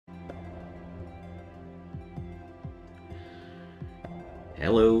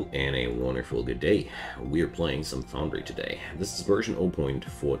Hello and a wonderful good day. We are playing some Foundry today. This is version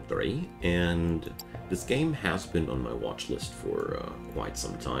 0.43 and this game has been on my watch list for quite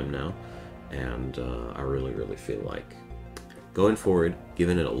some time now, and I really feel like going forward,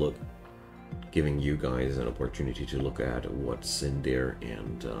 giving it a look, giving you guys an opportunity to look at what's in there,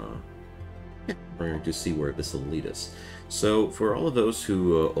 and to see where this will lead us. So for all of those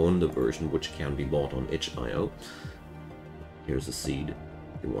who own the version, which can be bought on itch.io, here's a seed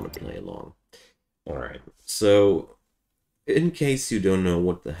if you want to play along. Alright, so in case you don't know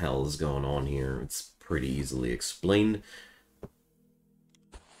what the hell is going on here, it's pretty easily explained.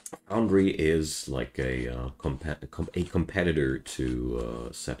 Foundry is like a competitor to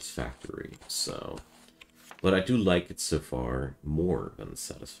Satisfactory, so... But I do like it so far more than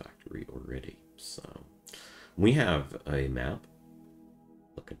Satisfactory already, so... We have a map.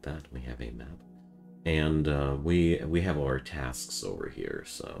 Look at that, we have a map. And we have our tasks over here,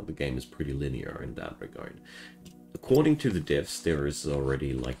 so the game is pretty linear in that regard. According to the devs, there is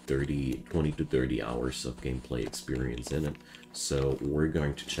already like 20 to 30 hours of gameplay experience in it, so we're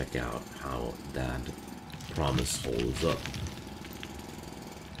going to check out how that promise holds up.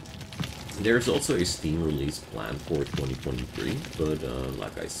 There's also a Steam release planned for 2023, but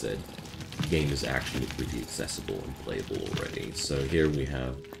like I said, the game is actually pretty accessible and playable already. So here we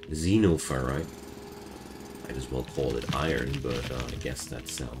have Xenoferrite. Might as well call it iron, but I guess that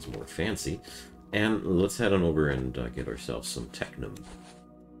sounds more fancy. And let's head on over and get ourselves some technum.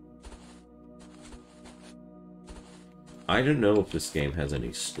 I don't know if this game has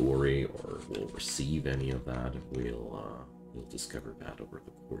any story or will receive any of that. We'll discover that over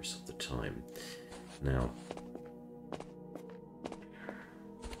the course of the time. Now,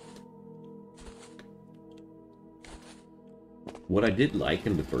 what I did like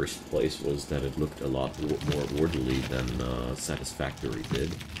in the first place was that it looked a lot more orderly than Satisfactory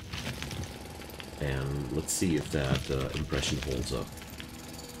did. And let's see if that impression holds up.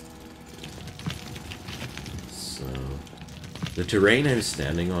 So, the terrain I'm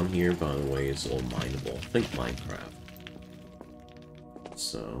standing on here, by the way, is all mineable. Think Minecraft.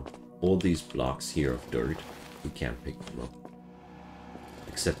 So, all these blocks here of dirt, we can't pick them up.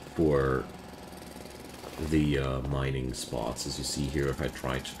 Except for the mining spots. As you see here, if I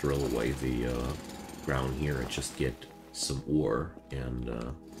try to drill away the ground here, I just get some ore, and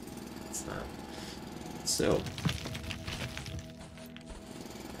that's that. So,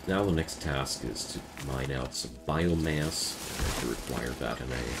 now the next task is to mine out some biomass. I'm going to require that in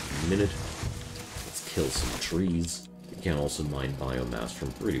a minute. Let's kill some trees. You can also mine biomass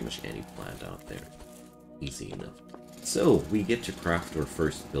from pretty much any plant out there. Easy enough. So, we get to craft our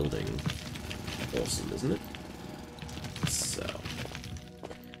first building. Awesome, isn't it? So,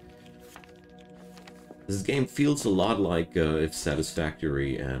 this game feels a lot like if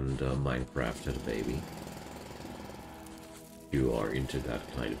Satisfactory and Minecraft had a baby. You are into that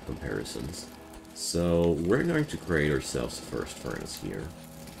kind of comparisons. So, we're going to create ourselves a first furnace here.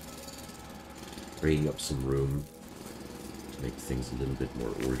 Freeing up some room to make things a little bit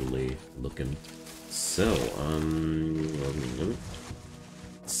more orderly looking. So,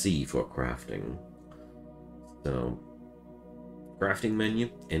 C for crafting. So, crafting menu,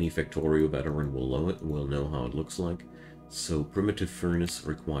 any Factorio veteran will know how it looks like. So, primitive furnace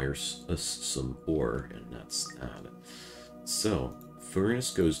requires us some ore, and that's that. So,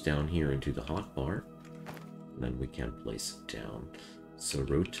 furnace goes down here into the hotbar, and then we can place it down. So,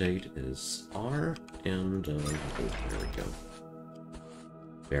 rotate is R, and oh, there we go.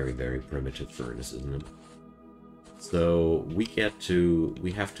 Very primitive furnace, isn't it? So we have to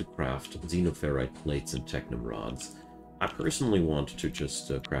craft xenoferrite plates and technum rods. I personally want to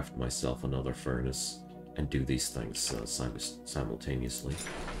just craft myself another furnace and do these things simultaneously.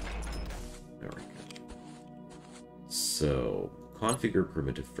 There we go. So configure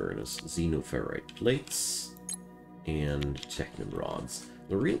primitive furnace, xenoferrite plates, and technum rods.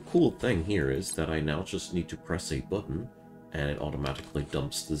 The real cool thing here is that I now just need to press a button, and it automatically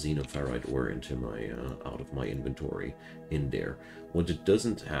dumps the xenoferrite ore into my out of my inventory in there. What it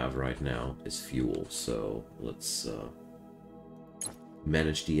doesn't have right now is fuel, so let's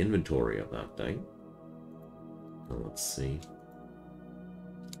manage the inventory of that thing. Let's see.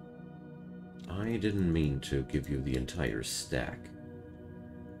 I didn't mean to give you the entire stack.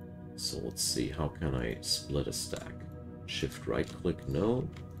 So let's see, how can I split a stack? Shift right click, no.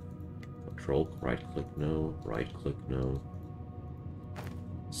 Control right click, no. Right click, no.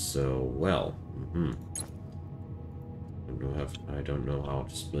 So, well, I don't know how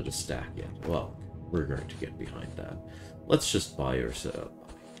to split a stack yet. Well, we're going to get behind that. Let's just buy ourselves.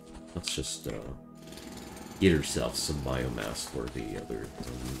 Let's just get yourself some biomass for the other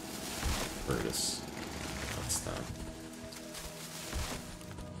furnace. That's that.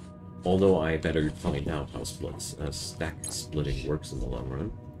 Although I better find out how stack splitting works in the long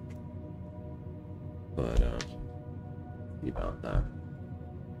run. But, see about that.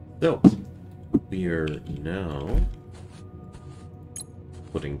 So, we are now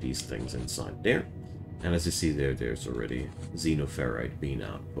putting these things inside there. And as you see there, there's already xenoferrite being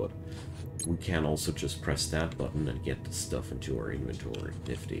output. We can also just press that button and get the stuff into our inventory.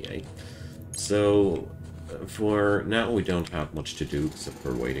 Nifty, eh? So, for now, we don't have much to do except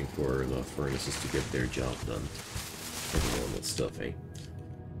for waiting for the furnaces to get their job done. And normal stuff, eh?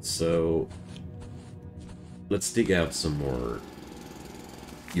 So, let's dig out some more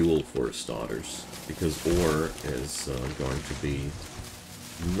fuel for starters, because ore is going to be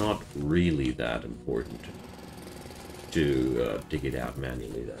not really that important to dig it out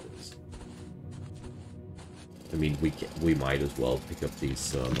manually, that is. I mean, we might as well pick up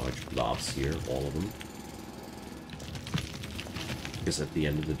these large blobs here, all of them. Because at the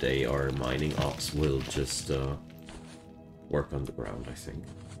end of the day, our mining ops will just work on the ground, I think.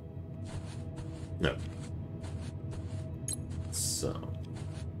 No. So.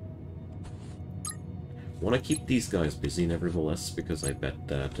 Want to keep these guys busy nevertheless, because I bet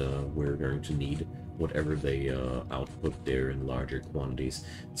that we're going to need whatever they output there in larger quantities.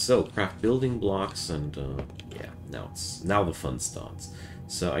 So, craft building blocks, and yeah, now the fun starts.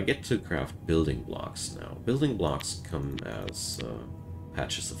 So I get to craft building blocks now. Building blocks come as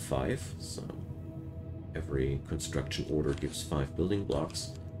patches of 5, so every construction order gives 5 building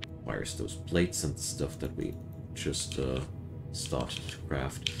blocks. Fires those plates and the stuff that we just started to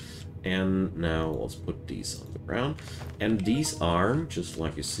craft. And now let's put these on the ground. And these are, just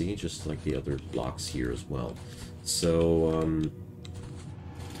like you see, just like the other blocks here as well. So,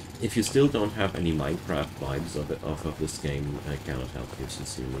 if you still don't have any Minecraft vibes off of this game, I cannot help you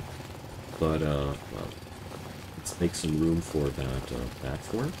sincerely. But, well, let's make some room for that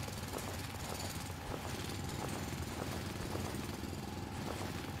platform.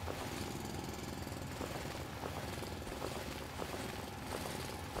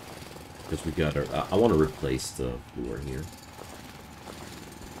 Because we got our... I want to replace the floor here.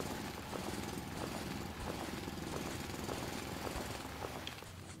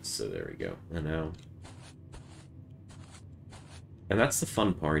 So there we go. And now... And that's the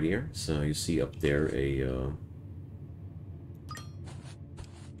fun part here. So you see up there a...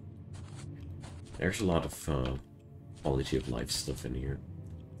 There's a lot of quality of life stuff in here.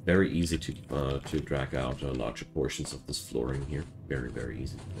 Very easy to drag out larger portions of this flooring here. Very, very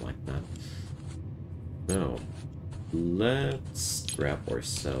easy. I like that. So, let's grab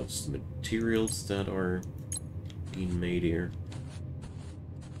ourselves materials that are being made here.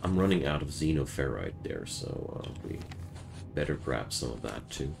 I'm running out of xenoferrite there, so we better grab some of that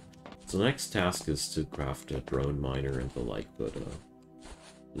too. So the next task is to craft a drone miner and the like, but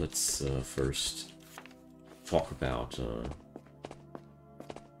let's first talk about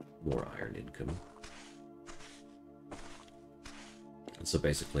more iron income. And so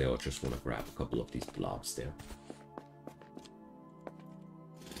basically I just want to grab a couple of these blobs there.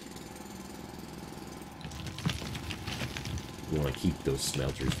 We want to keep those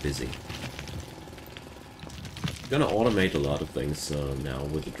smelters busy. Gonna automate a lot of things now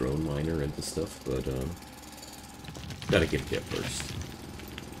with the drone miner and the stuff, but gotta get there first.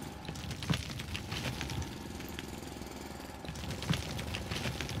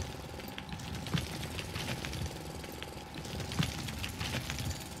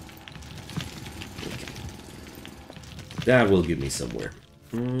 That will get me somewhere.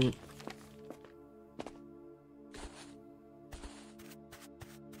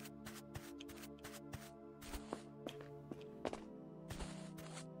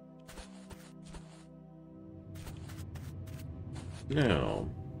 Now,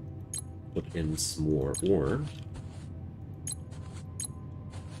 put in some more ore.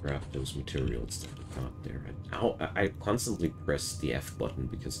 Grab those materials that we got there. I constantly press the F button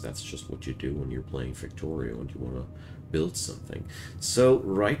because that's just what you do when you're playing Factorio and you want to build something. So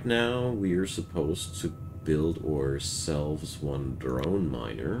right now we're supposed to build ourselves one drone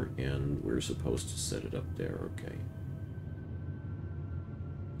miner, and we're supposed to set it up there. Okay.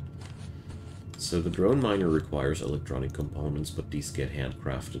 So the drone miner requires electronic components, but these get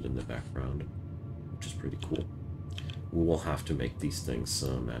handcrafted in the background, which is pretty cool. We will have to make these things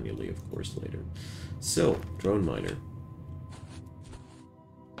manually, of course, later. So, drone miner.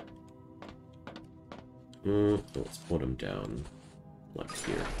 Let's put them down like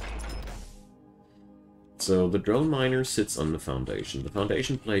here. So the drone miner sits on the foundation. The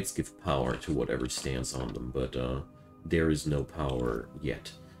foundation plates give power to whatever stands on them, but there is no power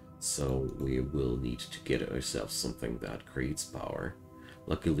yet. So we will need to get ourselves something that creates power.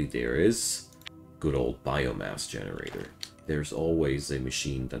 Luckily there is good old biomass generator. There's always a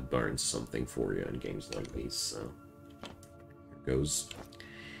machine that burns something for you in games like these, so here goes.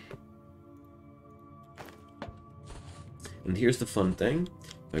 And here's the fun thing.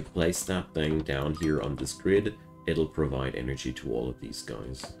 If I place that thing down here on this grid, it'll provide energy to all of these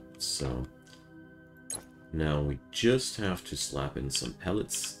guys. So now we just have to slap in some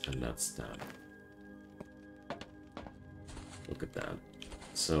pellets, and that's that. Look at that.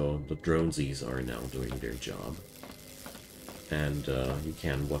 So the dronesies are now doing their job. And you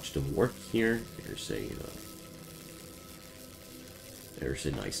can watch them work here. There's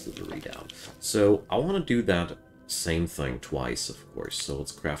a nice little readout. So I want to do that same thing twice, of course. So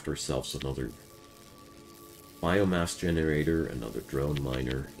let's craft ourselves another biomass generator, another drone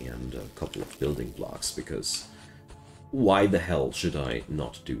miner, and a couple of building blocks, because why the hell should I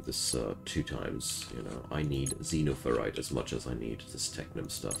not do this 2 times? You know, I need xenoferrite as much as I need this technum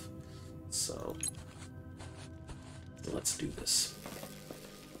stuff. So let's do this.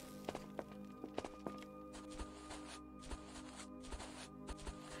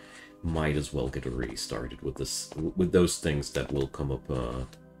 Might as well get already started with this, with those things that will come up one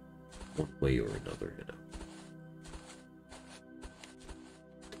way or another, you know.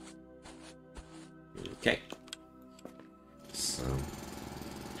 Okay. So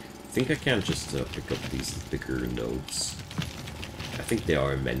I think I can just pick up these bigger nodes. I think they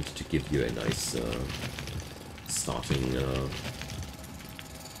are meant to give you a nice starting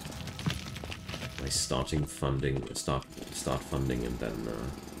start funding, and then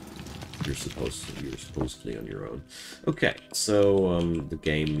you're supposedly on your own. Okay, so the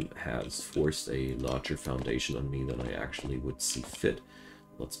game has forced a larger foundation on me than I actually would see fit.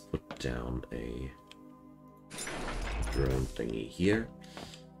 Let's put down a drone thingy here,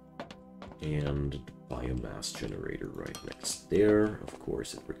 and the biomass generator right next there. Of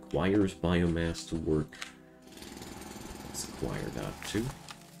course, it requires biomass to work. Let's acquire that too.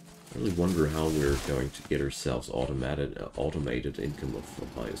 I really wonder how we're going to get ourselves automated income of a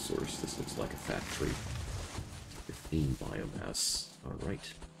biosource. This looks like a factory. 15 biomass.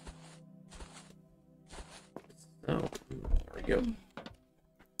 Alright. Oh, there we go.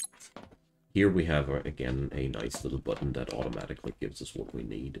 Here we have, again, a nice little button that automatically gives us what we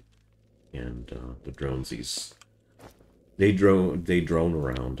need. And the dronesies, they drone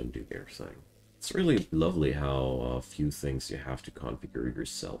around and do their thing. It's really lovely how few things you have to configure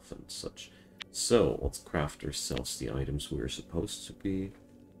yourself and such. So, let's craft ourselves the items we're supposed to be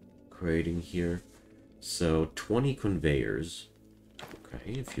creating here. So, 20 conveyors.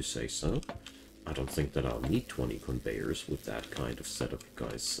 Okay, if you say so. I don't think that I'll need 20 conveyors with that kind of setup you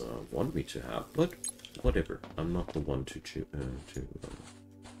guys want me to have, but whatever. I'm not the one to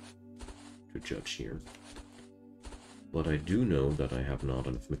judge here. But I do know that I have not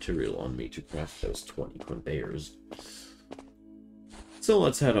enough material on me to craft those 20 conveyors. So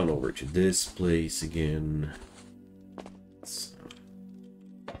let's head on over to this place again. So.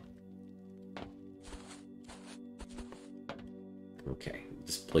 Okay,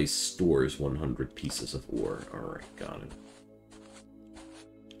 this place stores 100 pieces of ore. Alright, got it.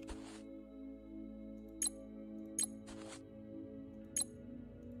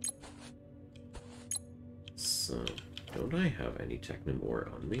 So, don't I have any technum ore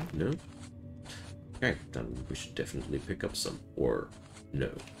on me? No? Okay, then we should definitely pick up some. Or, no,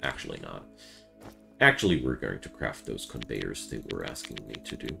 actually not. Actually, we're going to craft those conveyors they were asking me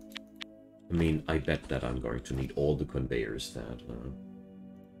to do. I mean, I bet that I'm going to need all the conveyors that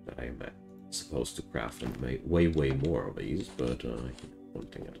I am supposed to craft, and make way more of these, but one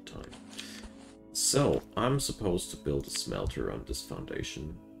thing at a time. So, I'm supposed to build a smelter on this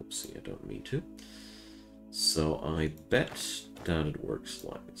foundation. Oopsie, I don't need to. So I bet that it works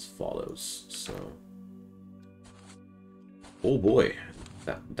like as follows. So, oh boy,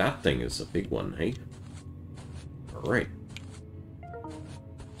 that thing is a big one, hey? All right.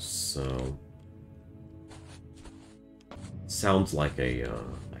 So, sounds like a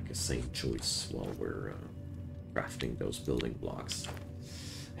sane choice while we're crafting those building blocks.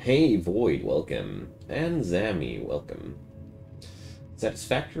 Hey, Void, welcome, and Zami, welcome.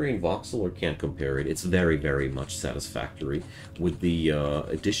 Satisfactory in voxel, or can't compare it? It's very much satisfactory with the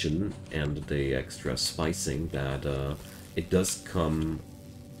addition and the extra spicing that it does come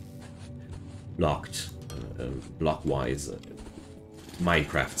block-wise,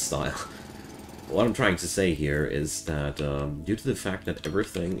 Minecraft style. What I'm trying to say here is that due to the fact that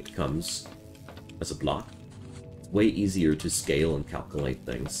everything comes as a block. It's way easier to scale and calculate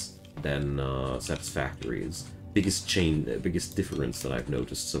things than Satisfactory is. Biggest difference that I've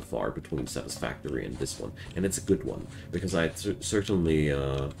noticed so far between Satisfactory and this one, and it's a good one, because I certainly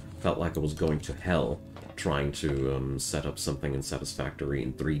felt like I was going to hell trying to set up something in Satisfactory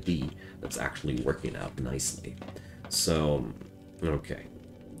in 3D that's actually working out nicely. So, okay,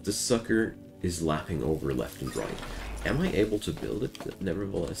 this sucker is lapping over left and right. Am I able to build it,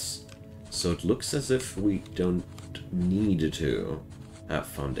 nevertheless? So it looks as if we don't need to have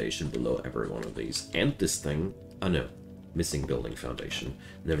foundation below every one of these. And this thing, oh no, missing building foundation.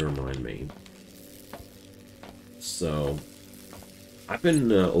 Never mind me. So, I've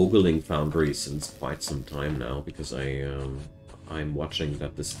been ogling Foundry since quite some time now, because I'm watching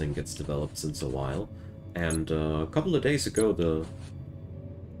that this thing gets developed since a while. And a couple of days ago,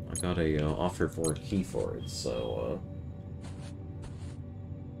 I got a offer for a key for it, so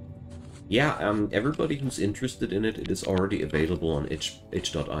yeah, everybody who's interested in it, it is already available on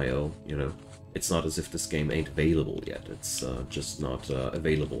itch.io, you know. It's not as if this game ain't available yet, it's just not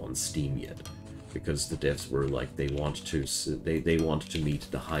available on Steam yet. Because the devs were like, they want to meet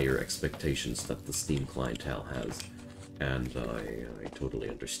the higher expectations that the Steam clientele has. And I totally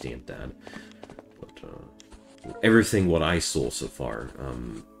understand that. But everything what I saw so far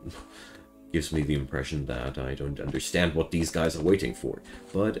gives me the impression that I don't understand what these guys are waiting for.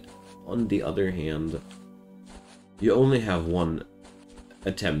 But on the other hand, you only have one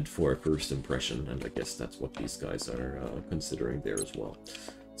attempt for a first impression, and I guess that's what these guys are considering there as well.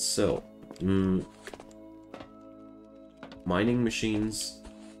 So, mining machines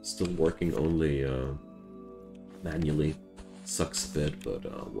still working only manually. Sucks a bit, but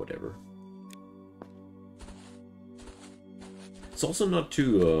whatever. It's also not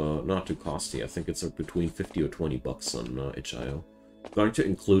too costly. I think it's between 50 or 20 bucks on itch.io. I'm going to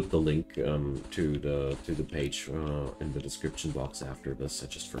include the link to the page in the description box after this. I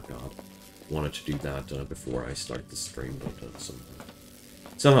just forgot. Wanted to do that before I start the stream, but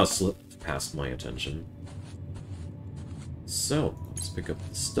somehow slipped past my attention. So let's pick up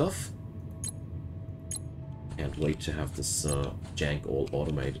the stuff. Can't wait to have this jank all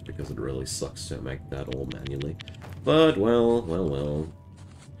automated, because it really sucks to make that all manually. But, well,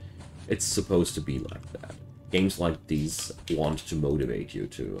 it's supposed to be like that. Games like these want to motivate you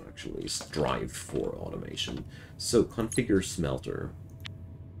to actually strive for automation. So, configure smelter.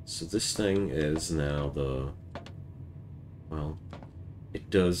 So this thing is now the... well, it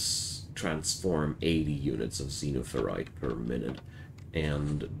does transform 80 units of xenoferrite per minute.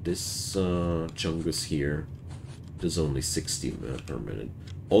 And this chungus here does only 60 per minute.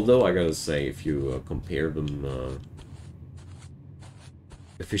 Although I gotta say, if you compare them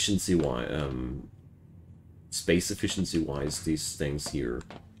efficiency-wise, space efficiency-wise, these things here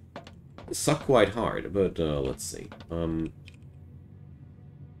suck quite hard. But let's see.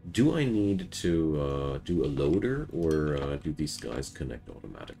 Do I need to do a loader, or do these guys connect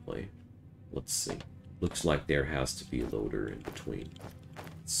automatically? Let's see. Looks like there has to be a loader in between.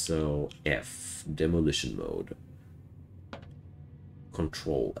 So F, demolition mode.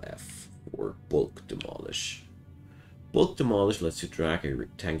 Control F for bulk demolish. Bulk demolish lets you drag a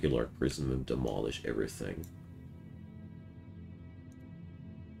rectangular prism and demolish everything.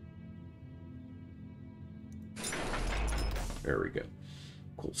 There we go.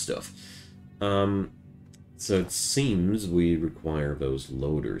 Cool stuff. So it seems we require those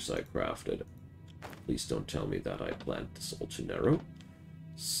loaders I crafted. Please don't tell me that I planned this all too narrow.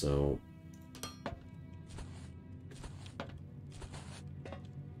 So...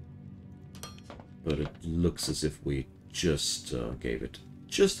 but it looks as if we just gave it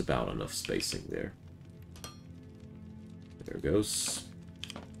just about enough spacing there. There it goes.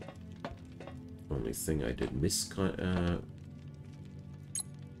 Only thing I did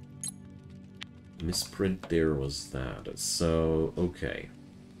misprint there was that. So, okay.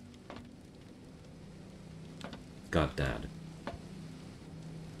 Got that.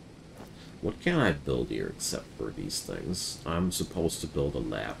 What can I build here except for these things? I'm supposed to build a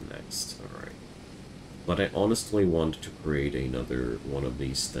lab next. Alright. But I honestly want to create another one of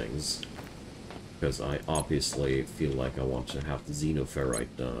these things. Because I obviously feel like I want to have the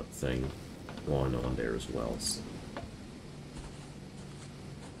xenoferrite thing going on there as well. So.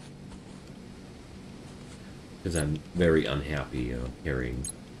 Because I'm very unhappy carrying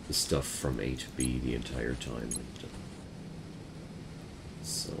the stuff from A to B the entire time.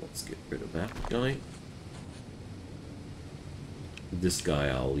 So let's get rid of that guy. This guy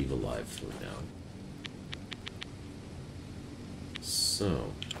I'll leave alive for now.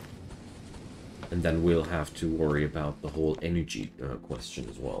 So, and then we'll have to worry about the whole energy question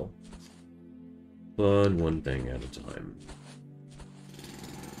as well. but one thing at a time.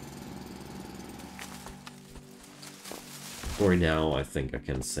 For now, I think I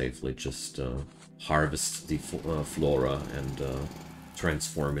can safely just harvest the flora and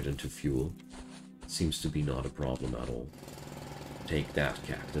transform it into fuel. Seems to be not a problem at all. Take that,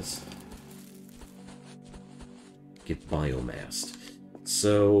 cactus. Get biomassed.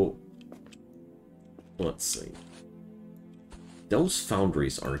 So, let's see. Those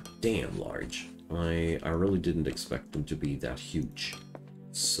foundries are damn large. I really didn't expect them to be that huge.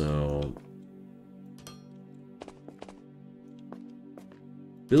 So,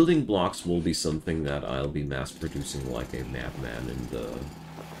 building blocks will be something that I'll be mass producing like a madman in the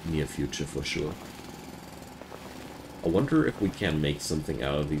near future for sure. I wonder if we can make something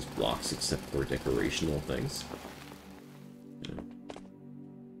out of these blocks except for decorational things.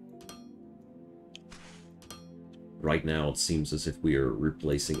 Right now it seems as if we are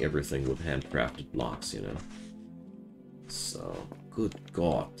replacing everything with handcrafted blocks, you know. So, good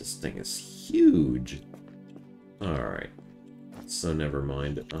god, this thing is huge! Alright. So never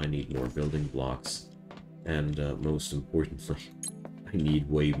mind, I need more building blocks. And most importantly, I need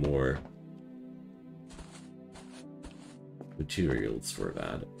way more materials for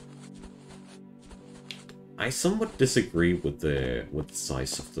that. I somewhat disagree with the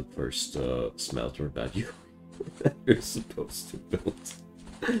size of the first smelter that you're supposed to build.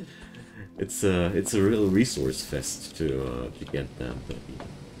 It's a real resource fest to get that, but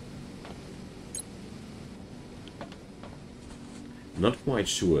not quite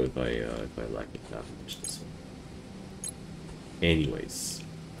sure if I like it that much this one. Anyways,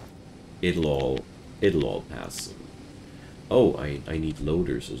 it'll all pass. Oh, I need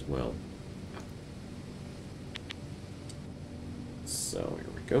loaders as well. So here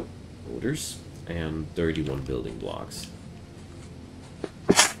we go, loaders and 31 building blocks.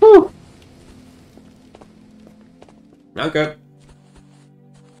 Woo! Okay.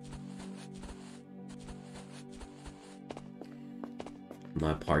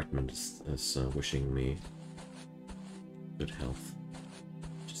 My apartment is wishing me good health.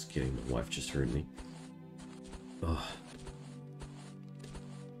 Just kidding, my wife just heard me. Ugh.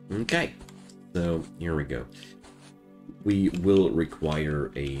 Okay, so here we go. We will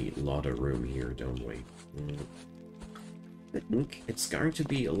require a lot of room here, don't we? I think it's going to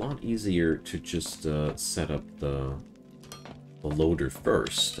be a lot easier to just set up the loader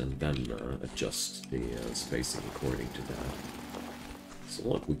first and then adjust the spacing according to that. So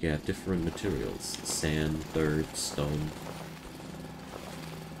look, we get different materials. Sand, dirt, stone.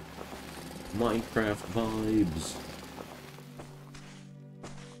 Minecraft vibes.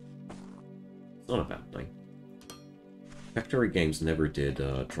 It's not a bad thing. Factory Games never did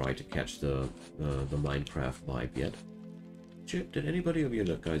try to catch the Minecraft vibe yet. Did anybody of you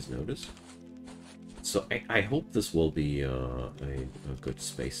guys notice? So I hope this will be a good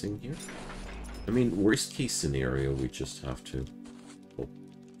spacing here. I mean, worst case scenario, we just have to... Oh,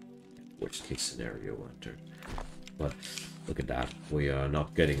 worst case scenario entered. But look at that, we are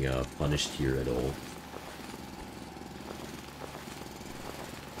not getting punished here at all.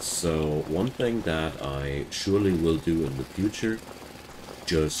 So one thing that I surely will do in the future,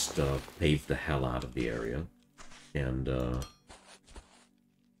 just pave the hell out of the area. And,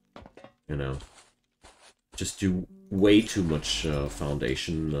 you know, just do way too much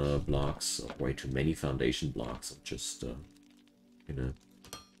foundation blocks, way too many foundation blocks, and just, you know,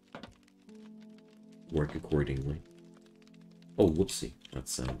 work accordingly. Oh, whoopsie,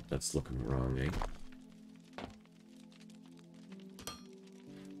 that's looking wrong, eh?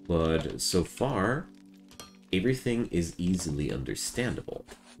 But so far, everything is easily understandable.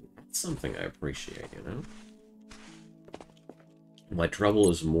 That's something I appreciate, you know? My trouble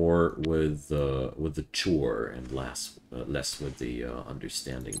is more with the chore and less with the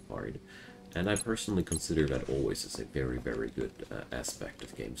understanding part. And I personally consider that always as a very, very good aspect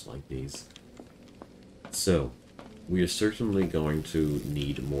of games like these. So, we are certainly going to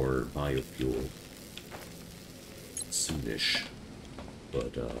need more biofuel soonish.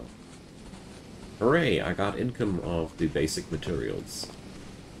 But, hooray! I got income of the basic materials.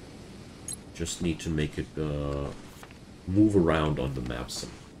 Just need to make it, move around on the map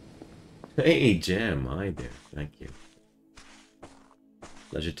some. Hey, Jam! Hi there. Thank you.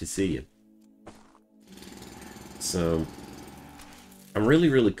 Pleasure to see you. So, I'm really,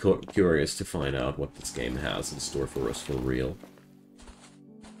 really curious to find out what this game has in store for us for real.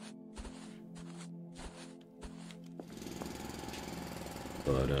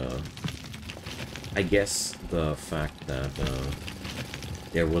 But, I guess the fact that,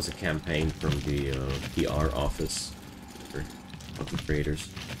 there was a campaign from the PR office of the creators,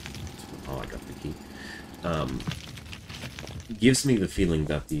 Oh, I got the key. Gives me the feeling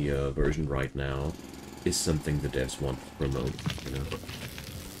that the version right now is something the devs want to promote, you know.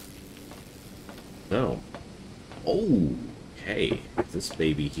 So, oh, okay, this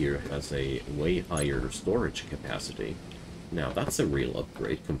baby here has a way higher storage capacity. Now, that's a real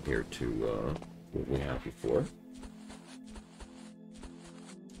upgrade compared to what we had before.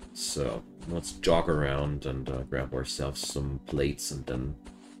 So, let's jog around and grab ourselves some plates, and then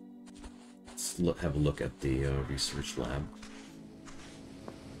let's have a look at the research lab.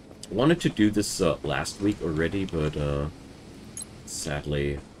 I wanted to do this last week already, but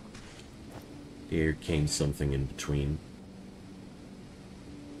sadly, there came something in between.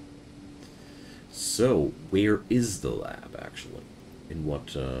 So, where is the lab, actually? In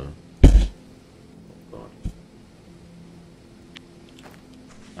what, oh god.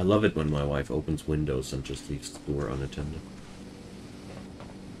 I love it when my wife opens windows and just leaves the door unattended.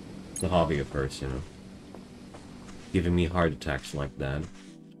 It's a hobby of hers, you know. Giving me heart attacks like that.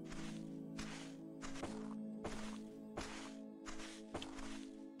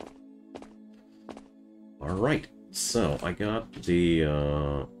 Alright, so I got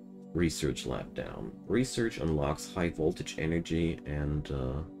the research lab down. Research unlocks high voltage energy, and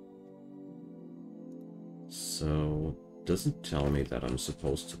so doesn't tell me that I'm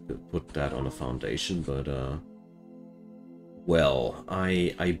supposed to put that on a foundation, but well,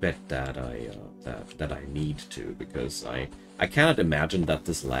 I bet that I need to, because I cannot imagine that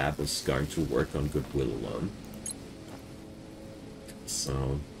this lab is going to work on goodwill alone.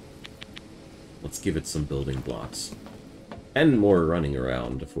 So let's give it some building blocks. And more running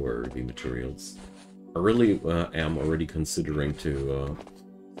around for the materials. I really am already considering to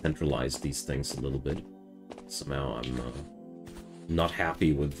centralize these things a little bit. Somehow I'm not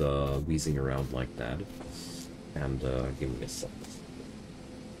happy with wheezing around like that. And give me a second.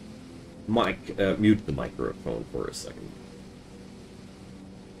 Mute the microphone for a second.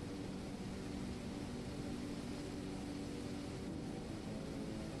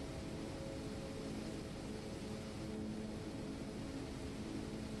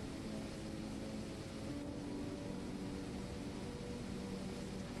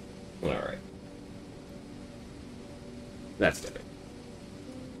 Alright. That's better.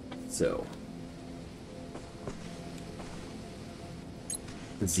 So.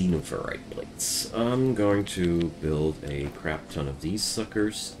 Xenoferrite plates. I'm going to build a crap ton of these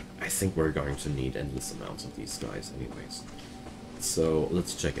suckers. I think we're going to need endless amounts of these guys anyways. So,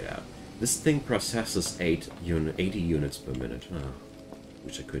 let's check it out. This thing processes 80 units per minute.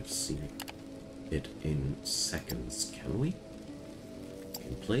 Wish I could see it in seconds. Can we?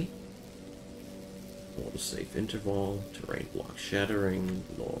 Gameplay? Autosave interval, terrain block shattering,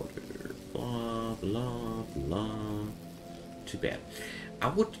 blah, blah, blah. Too bad. I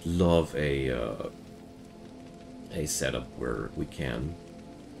would love a setup where we can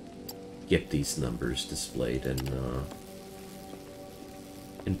get these numbers displayed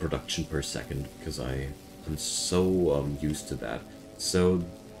in production per second, because I'm so used to that. So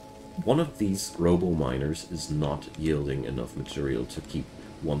one of these robo miners is not yielding enough material to keep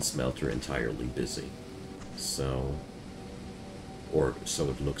one smelter entirely busy. So, or so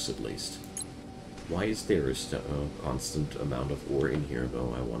it looks at least. Why is there a constant amount of ore in here,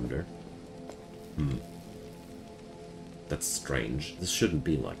 though, I wonder? That's strange. This shouldn't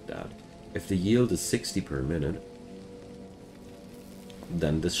be like that. If the yield is 60 per minute,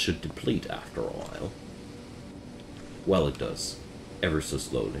 then this should deplete after a while. Well, it does. Ever so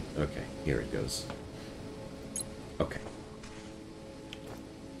slowly. Okay, here it goes. Okay.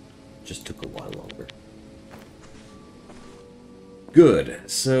 Just took a while longer. Good.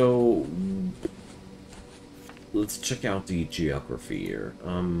 So let's check out the geography here.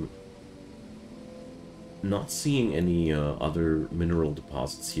 Not seeing any other mineral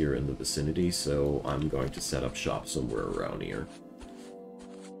deposits here in the vicinity, so I'm going to set up shop somewhere around here.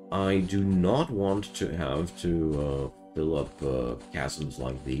 I do not want to have to fill up chasms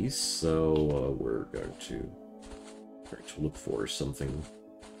like these, so we're going to look for something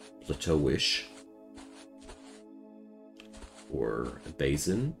plateau-ish, or a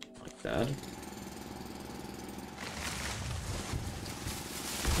basin like that.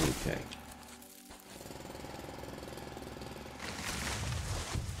 Okay.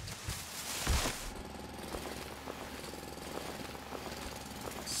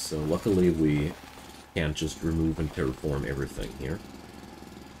 So luckily we can't just remove and terraform everything here.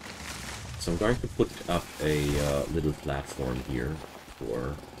 So I'm going to put up a little platform here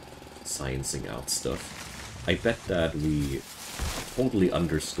for sciencing out stuff. I bet that we totally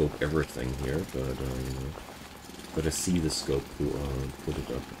underscope everything here, but but I see the scope to put it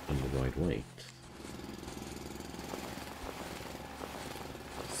up in the right way.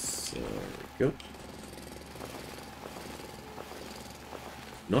 So, there we go.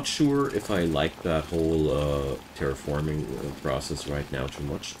 Not sure if I like that whole terraforming process right now too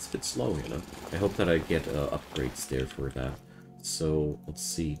much. It's a bit slow, you know. I hope that I get upgrades there for that. So, let's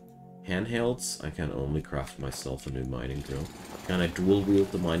see. Handhelds, I can only craft myself a new mining drill. Can I dual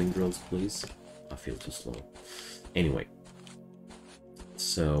wield the mining drills, please? I feel too slow. Anyway.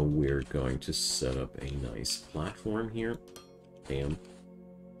 So, we're going to set up a nice platform here. Bam.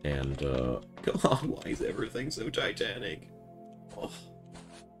 And, come on, why is everything so Titanic? Oh.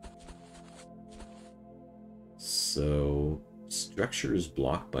 So, structure is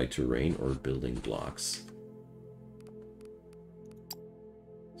blocked by terrain or building blocks.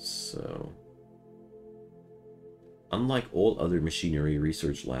 So, unlike all other machinery,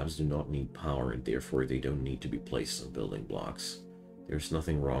 research labs do not need power, and therefore they don't need to be placed on building blocks. There's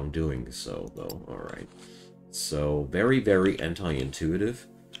nothing wrong doing so, though. Alright. So, very, very anti-intuitive.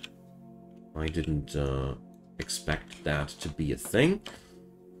 I didn't expect that to be a thing.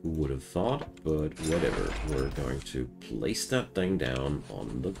 Who would have thought? But whatever. We're going to place that thing down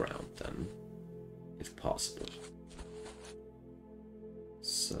on the ground then, if possible.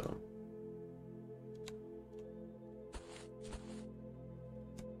 So.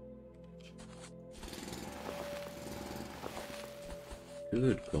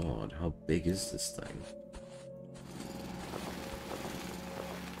 Good God, how big is this thing?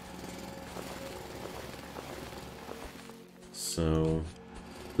 So,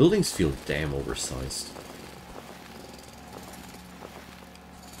 buildings feel damn oversized.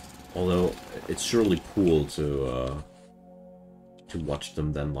 Although, it's surely cool to watch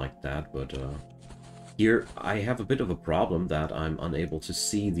them then like that, but here I have a bit of a problem that I'm unable to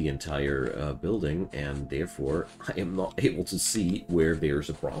see the entire building, and therefore I am not able to see where there's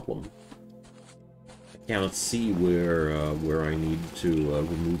a problem. I cannot see where I need to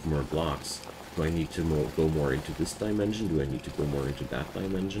remove more blocks. Do I need to go more into this dimension? Do I need to go more into that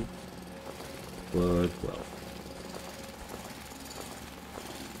dimension? But, well.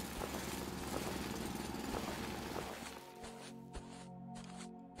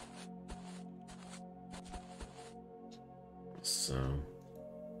 So.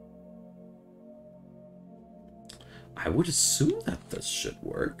 I would assume that this should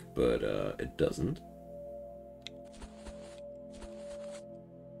work, but it doesn't.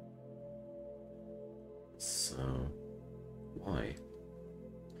 Why?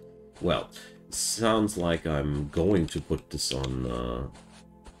 Well, sounds like I'm going to put this on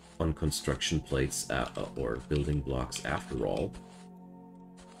construction plates or building blocks after all,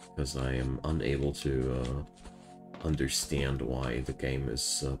 because I am unable to understand why the game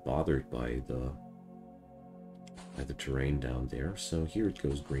is bothered by the terrain down there. So here it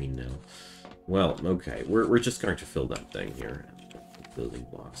goes green now. Well, okay, we're just going to fill that thing here with building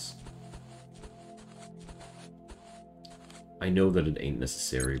blocks. I know that it ain't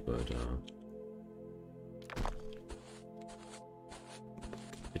necessary, but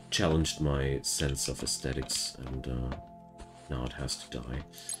it challenged my sense of aesthetics, and now it has to die.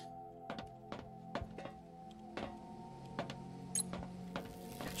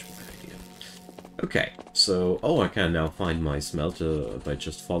 Okay, so I can now find my smelter by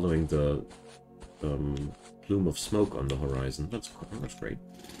just following the plume of smoke on the horizon. That's great.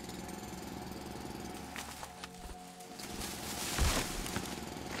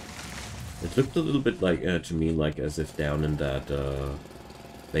 It looked a little bit like, to me, like as if down in that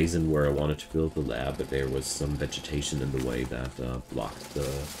basin where I wanted to build the lab, but there was some vegetation in the way that blocked the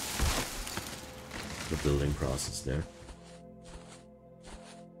building process there.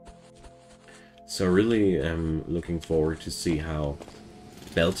 So I really am looking forward to see how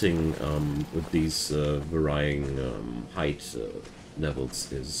belting with these varying height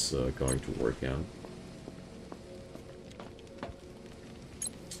levels is going to work out.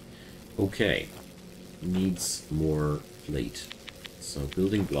 Okay, needs more plate. So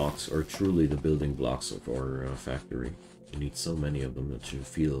building blocks are truly the building blocks of our factory. You need so many of them that you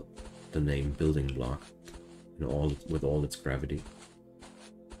feel the name building block in with all its gravity.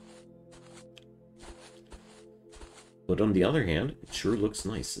 But on the other hand, it sure looks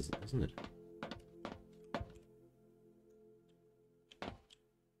nice, doesn't it?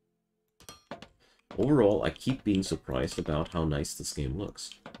 Overall, I keep being surprised about how nice this game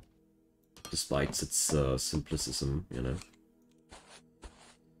looks. Despite its simplicism, you know.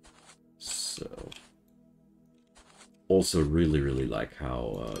 So, also really like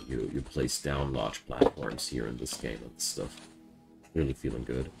how you place down large platforms here in this game and stuff. Really feeling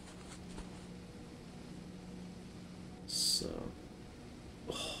good. So...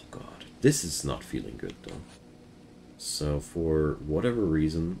 Oh god, this is not feeling good though. So for whatever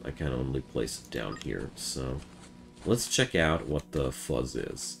reason, I can only place it down here. So let's check out what the fuzz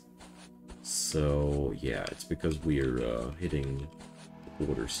is. So yeah, it's because we're hitting the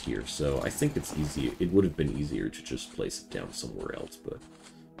borders here. So I think it's easy. It would have been easier to just place it down somewhere else, but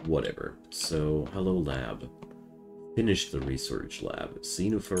whatever. So hello lab. Finish the research lab.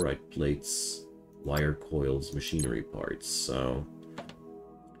 Xenoferrite plates, wire coils, machinery parts. So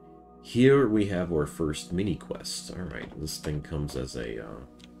here we have our first mini quest. Alright, this thing comes as a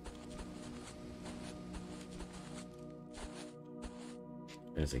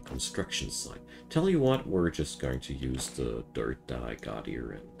construction site. Tell you what, we're just going to use the dirt that I got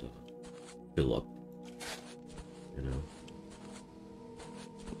here and fill up, you know.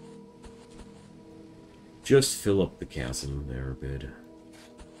 Just fill up the chasm there a bit. There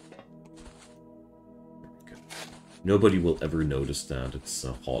we go. Nobody will ever notice that it's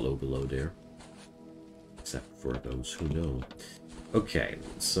hollow below there. Except for those who know. Okay,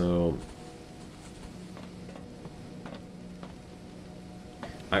 so...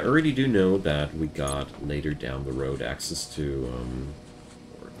 I already do know that we got later down the road access to,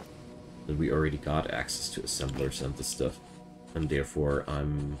 or that we already got access to assemblers and this stuff. And therefore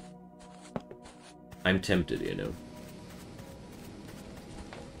I'm tempted, you know.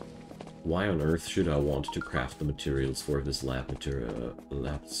 Why on earth should I want to craft the materials for this lab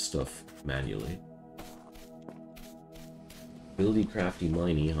stuff manually? Buildy, crafty,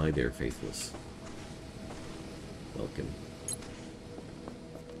 miney, hi there, faithless. Welcome.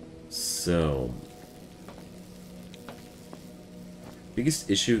 So, biggest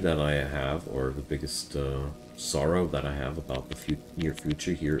issue that I have, or the biggest sorrow that I have about the near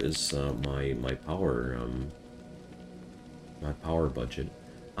future here is my power budget.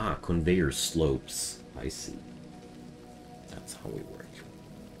 Ah, conveyor slopes. I see. That's how we work.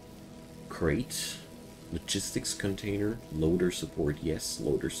 Crate, logistics container, loader support. Yes,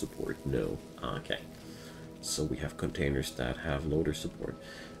 loader support. No. Okay. So we have containers that have loader support.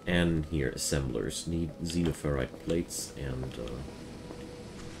 And here, assemblers need xenoferrite plates and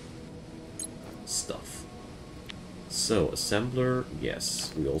stuff. So, assembler,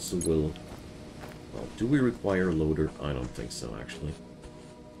 yes. We also will... Well, do we require loader? I don't think so, actually.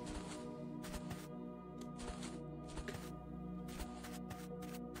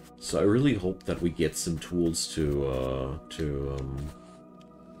 So I really hope that we get some tools to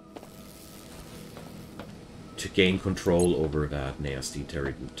gain control over that nasty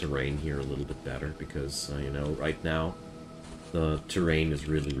terrain here a little bit better, because, you know, right now, the terrain is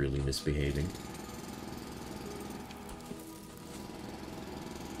really, really misbehaving.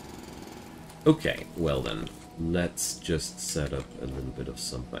 Okay, well then, let's just set up a little bit of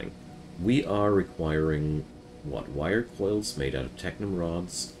something. We are requiring, what, wire coils made out of technum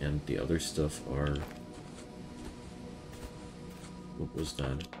rods, and the other stuff are... What was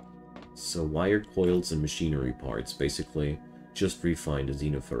that? So wire coils and machinery parts, basically just refined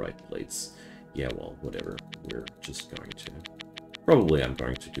xenoferrite plates. Yeah, well, whatever. We're just going to... Probably I'm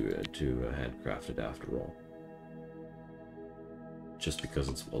going to do it to handcraft it after all. Just because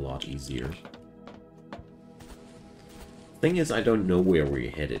it's a lot easier. Thing is, I don't know where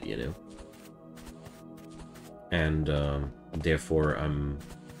we're headed, you know? And therefore I'm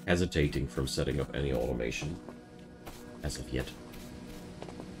hesitating from setting up any automation as of yet.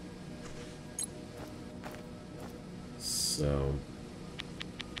 So,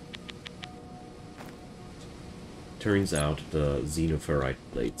 turns out the xenoferrite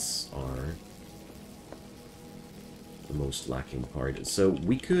plates are the most lacking part. So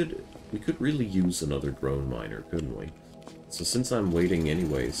we could really use another drone miner, couldn't we? So since I'm waiting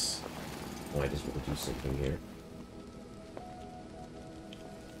anyways, might as well do something here.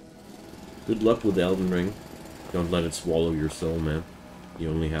 Good luck with Elden Ring. Don't let it swallow your soul, man.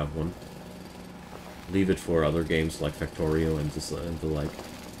 You only have one. Leave it for other games like Factorio and the like.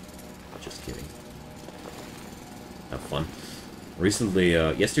 Just kidding. Have fun. Recently,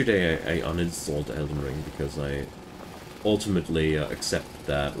 yesterday I uninstalled Elden Ring because I ultimately accept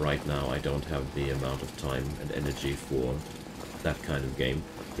that right now I don't have the amount of time and energy for that kind of game.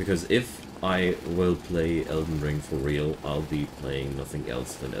 Because if I will play Elden Ring for real, I'll be playing nothing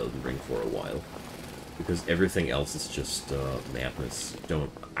else than Elden Ring for a while. Because everything else is just madness.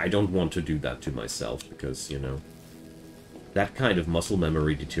 I don't want to do that to myself, because, you know, that kind of muscle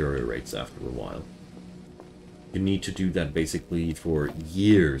memory deteriorates after a while. You need to do that basically for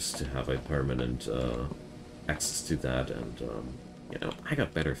years to have a permanent access to that, and, you know, I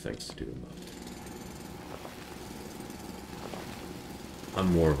got better things to do.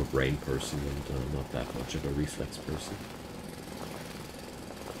 I'm more of a brain person and not that much of a reflex person.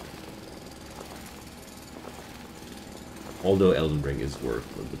 Although Elden Ring is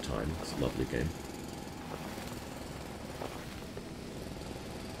worth the time. It's a lovely game.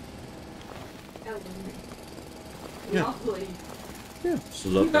 Elden Ring. Yeah. Lovely. Yeah, it's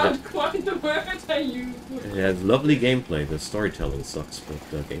lovely. Not quite the word I used. It has lovely gameplay. The storytelling sucks, but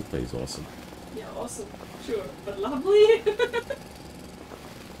the gameplay is awesome. Yeah, awesome. Sure, but lovely.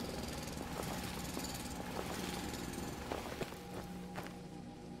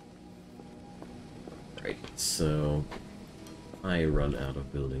 Right, so I run out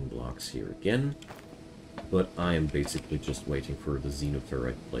of building blocks here again, but I am basically just waiting for the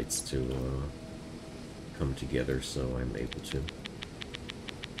xenoferrite plates to come together so I'm able to.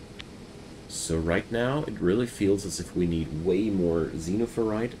 So right now, it really feels as if we need way more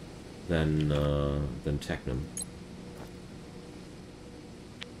xenoferrite than technum.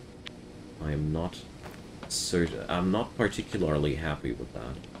 I'm not certain. I'm not particularly happy with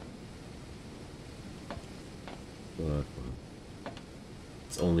that. But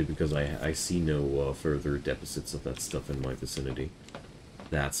it's only because I see no further deficits of that stuff in my vicinity.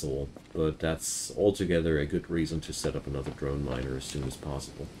 That's all. But that's altogether a good reason to set up another drone miner as soon as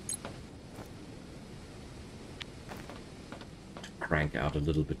possible. Crank out a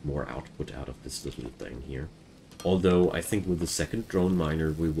little bit more output out of this little thing here. Although, I think with the second drone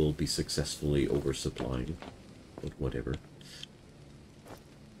miner we will be successfully oversupplying. But whatever.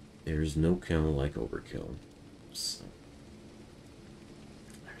 There's no kill like overkill. So,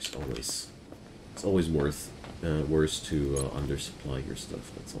 it's always worse to undersupply your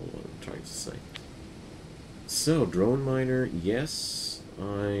stuff. That's all I'm trying to say. So, drone miner, yes.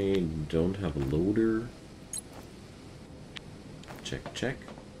 I don't have a loader. Check, check.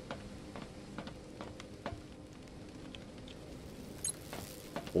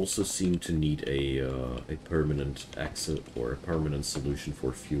 Also seem to need a permanent exit or a permanent solution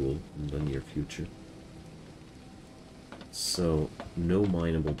for fuel in the near future. So, no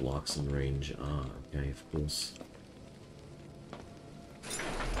mineable blocks in range. Ah, okay, of course.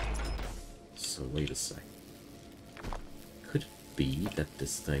 So, wait a sec. Could it be that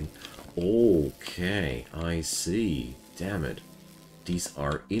this thing... Okay, I see. Damn it. These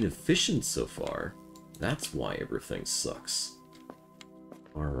are inefficient so far. That's why everything sucks.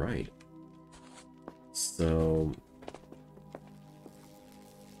 Alright. So...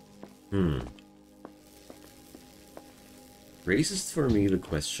 Raises for me the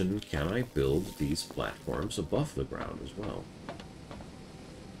question, can I build these platforms above the ground as well?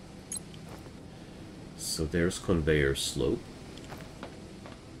 So there's conveyor slope.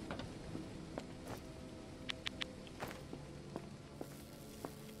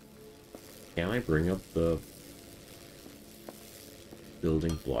 Can I bring up the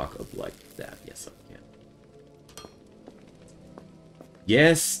building block up like that? Yes, I can.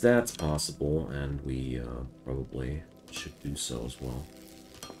 Yes, that's possible, and we probably should do so as well.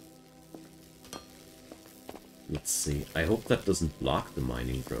 Let's see. I hope that doesn't block the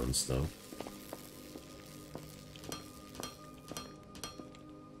mining drones, though.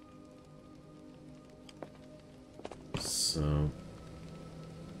 So...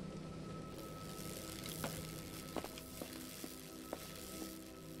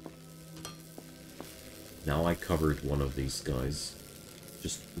 Now I covered one of these guys,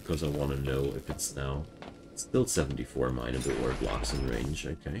 just because I want to know if it's now still 74 mineable ore blocks in range,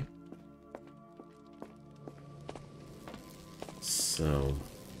 okay. So,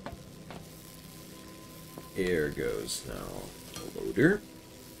 here goes now the loader.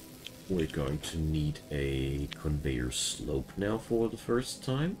 We're going to need a conveyor slope now for the first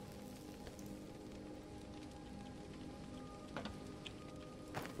time.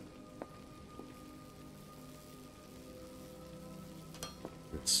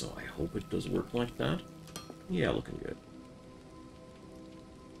 So I hope it does work like that. Yeah, looking good.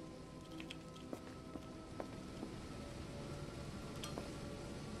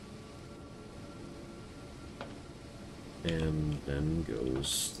 And then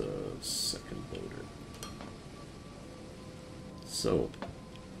goes the second loader. So,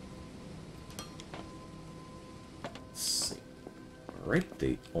 let's see. Alright,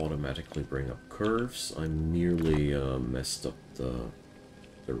 they automatically bring up curves. I merely messed up the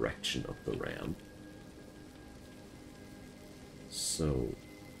direction of the ramp. So,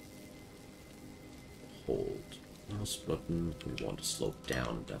 hold mouse button. We want to slope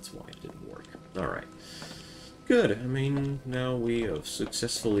down. That's why it didn't work. Alright. Good. I mean, now we have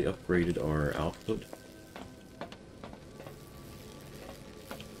successfully upgraded our output.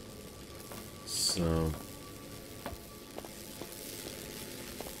 So...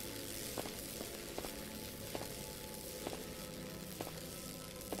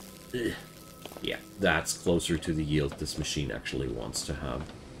 yeah, that's closer to the yield this machine actually wants to have.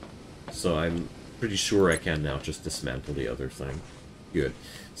 So I'm pretty sure I can now just dismantle the other thing. Good.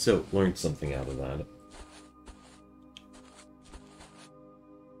 So, learned something out of that.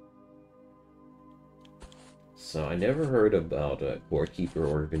 So, I never heard about a Court Keeper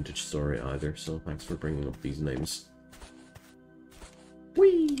or Vintage Story either, so thanks for bringing up these names.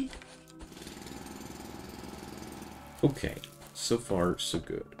 Whee! Okay, so far, so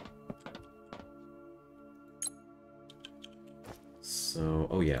good. So,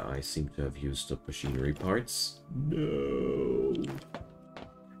 oh yeah, I seem to have used up machinery parts. No!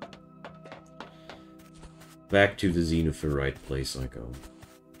 Back to the xenoferrite place I go.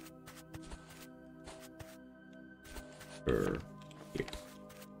 Here.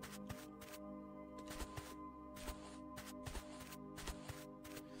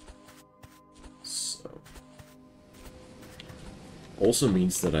 So. Also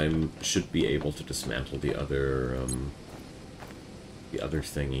means that I should be able to dismantle the other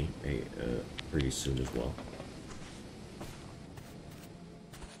thingy pretty soon as well.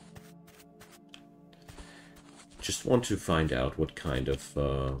 Just want to find out what kind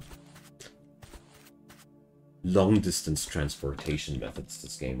of long-distance transportation methods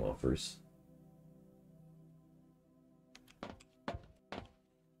this game offers.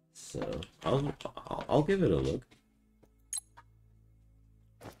 So I'll give it a look.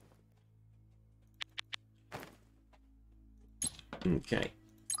 Okay,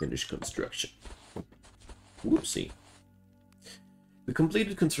 finish construction. Whoopsie. The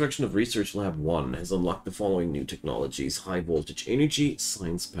completed construction of Research Lab 1 has unlocked the following new technologies: high voltage energy,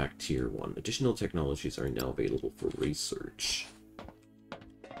 science pack tier 1. Additional technologies are now available for research.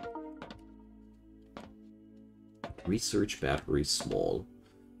 Research battery small.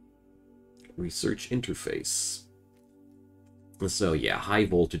 Research interface. So yeah, high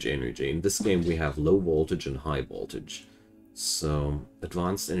voltage energy. In this game we have low voltage and high voltage. So,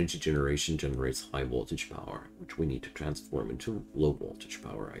 advanced energy generation generates high voltage power, which we need to transform into low voltage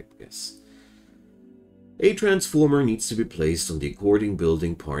power, I guess. A transformer needs to be placed on the according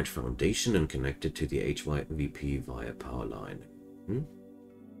building part foundation and connected to the HVP via power line.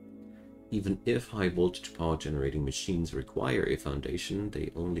 Even if high voltage power generating machines require a foundation,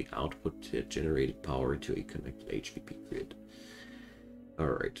 they only output generated power to a connected HVP grid.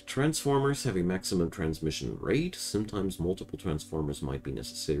 Alright, transformers have a maximum transmission rate. Sometimes multiple transformers might be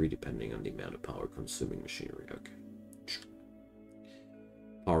necessary depending on the amount of power consuming machinery. Okay.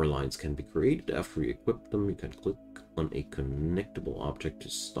 Power lines can be created. After you equip them, you can click on a connectable object to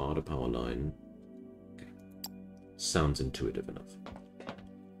start a power line. Okay. Sounds intuitive enough.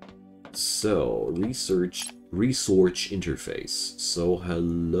 So, research interface. So,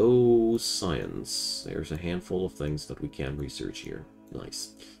 hello science. There's a handful of things that we can research here.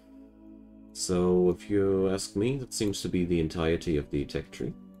 Nice. So, if you ask me, that seems to be the entirety of the tech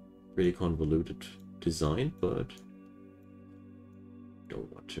tree. Pretty convoluted design, but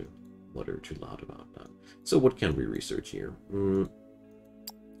don't want to mutter too loud about that. So, what can we research here?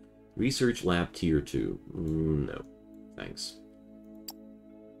 Research Lab Tier 2. No, thanks.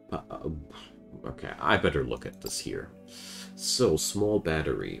 Okay, I better look at this here. So, small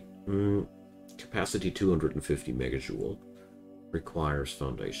battery. Capacity 250 megajoule. Requires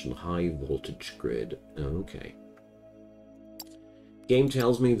foundation. High voltage grid. Okay. Game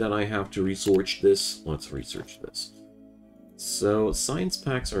tells me that I have to research this. Let's research this. So, science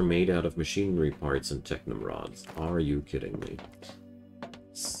packs are made out of machinery parts and technum rods. Are you kidding me?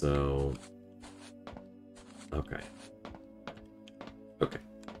 So... Okay. Okay.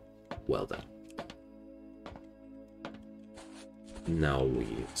 Well then. Now we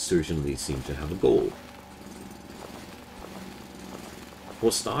certainly seem to have a goal.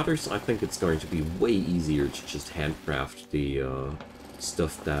 For starters, I think it's going to be way easier to just handcraft the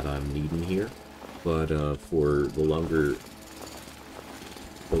stuff that I'm needing here. But for the longer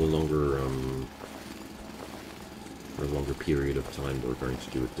period of time, we're going to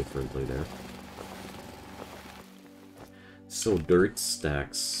do it differently there. So dirt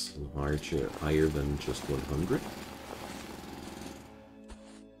stacks higher than just 100.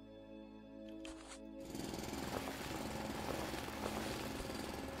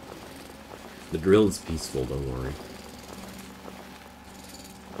 The drill is peaceful, don't worry.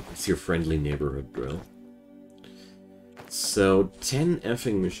 It's your friendly neighborhood drill. So, 10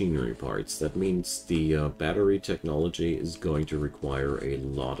 effing machinery parts. That means the battery technology is going to require a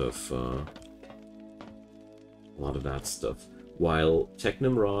lot of that stuff. While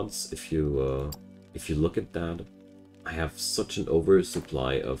technum rods, if you look at that, I have such an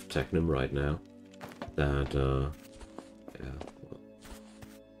oversupply of technum right now that yeah.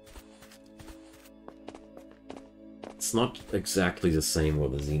 It's not exactly the same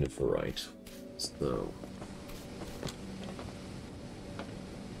with the xenophorite. So...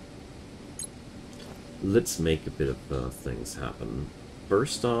 let's make a bit of things happen.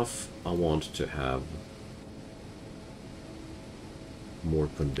 First off, I want to have more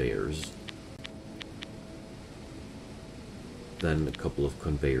conveyors. Then a couple of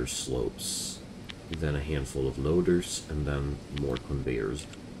conveyor slopes. Then a handful of loaders, and then more conveyors.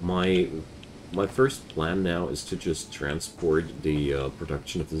 My first plan now is to just transport the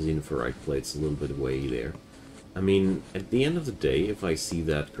production of the xenophorite plates a little bit away there. I mean, at the end of the day, if I see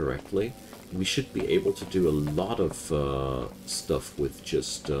that correctly, we should be able to do a lot of stuff with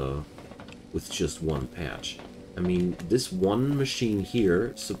just one patch. I mean, this one machine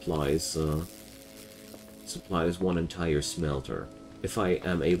here supplies one entire smelter. If I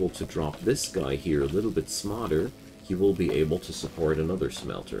am able to drop this guy here a little bit smarter, he will be able to support another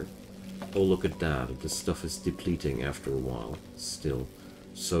smelter. Oh, look at that. This stuff is depleting after a while, still.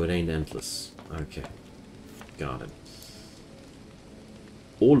 So it ain't endless. Okay. Got it.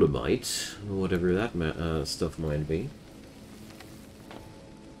 Olemite, whatever that stuff might be.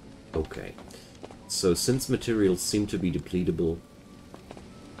 Okay. So since materials seem to be depletable,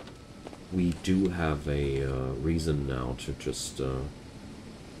 we do have a reason now to just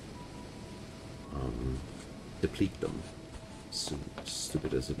deplete them.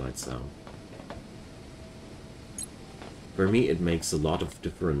 Stupid as it might sound. For me, it makes a lot of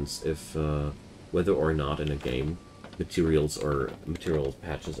difference if whether or not in a game material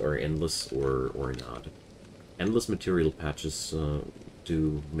patches are endless or not. Endless material patches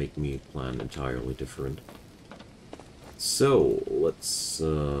do make me plan entirely different. So let's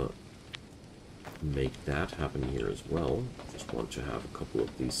make that happen here as well. Just want to have a couple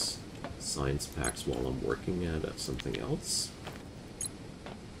of these science packs while I'm working at something else.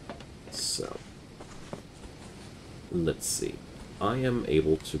 So let's see. I am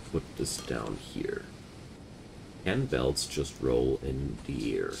able to put this down here. Can belts just roll in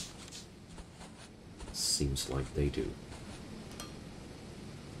the air? Seems like they do.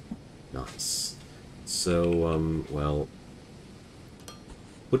 Nice. So, well,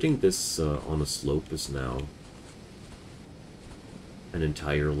 putting this on a slope is now an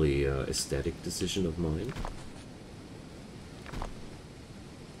entirely aesthetic decision of mine.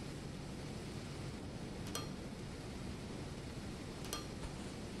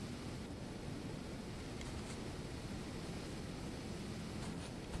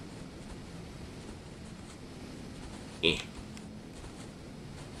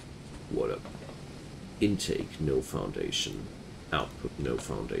 What up? Intake, no foundation. Output, no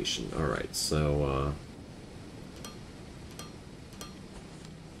foundation. Alright, so,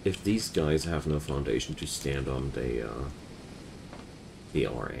 if these guys have no foundation to stand on, they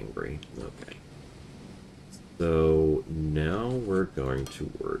are angry. Okay. So, now we're going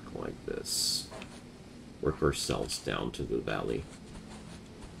to work like this. Work ourselves down to the valley.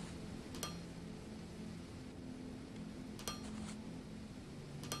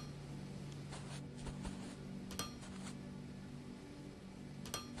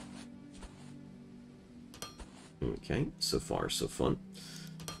 Okay, so far so fun.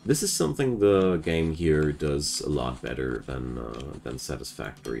 This is something the game here does a lot better than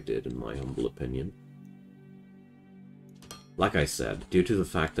Satisfactory did, in my humble opinion. Like I said, due to the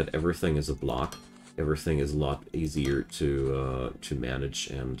fact that everything is a block, everything is a lot easier to manage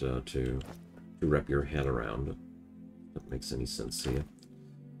and to wrap your head around. If that makes any sense to you.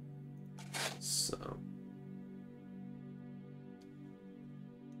 So.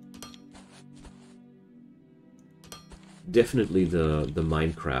 Definitely the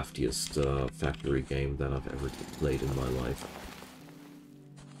Minecraftiest factory game that I've ever played in my life.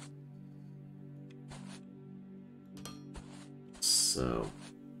 So...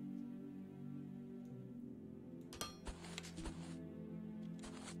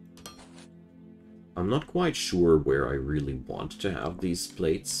 I'm not quite sure where I really want to have these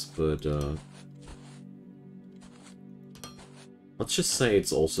plates, but let's just say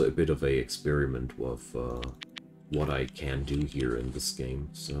it's also a bit of a experiment with what I can do here in this game.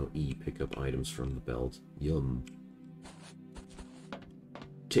 So, E, pick up items from the belt. Yum.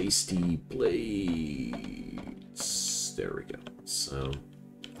 Tasty plates. There we go. So,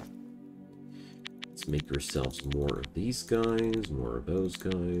 let's make ourselves more of these guys, more of those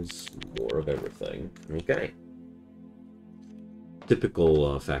guys, more of everything. Okay.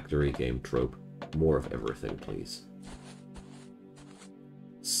 Typical factory game trope. More of everything, please.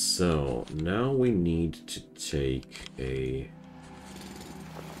 So, now we need to take a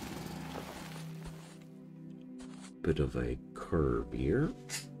bit of a curve here.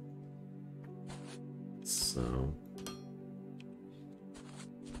 So,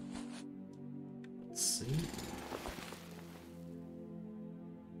 see.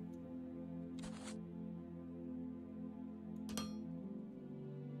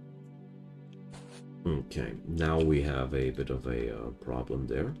 Okay, now we have a bit of a problem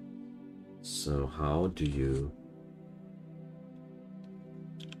there. So how do you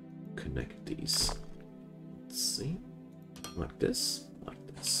connect these? Let's see. Like this, like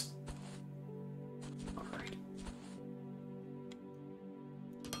this. Alright.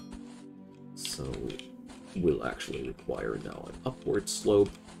 So we will actually require now an upward slope.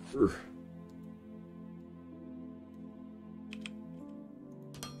 Urgh.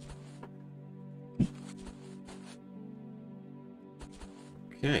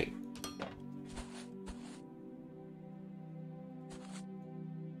 Okay.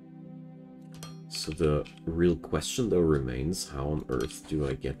 So the real question though remains, how on earth do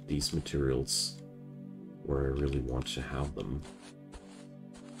I get these materials where I really want to have them?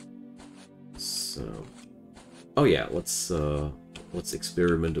 So, oh yeah, let's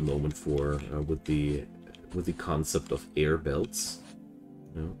experiment a moment with the concept of air belts.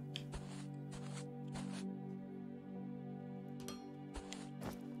 No.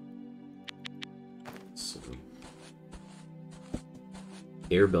 So,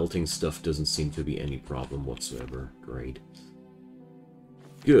 air belting stuff doesn't seem to be any problem whatsoever. Great.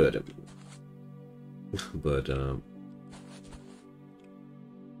 Good. But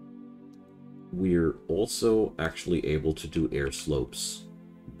we're also actually able to do air slopes.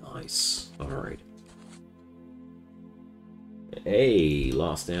 Nice. Alright. Hey,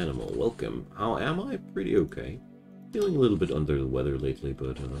 lost animal. Welcome. How am I? Pretty okay. Feeling a little bit under the weather lately,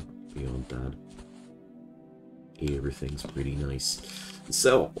 but beyond that, everything's pretty nice.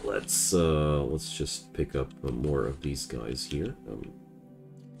 So let's just pick up more of these guys here.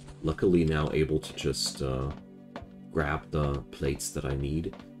 Luckily now able to just grab the plates that I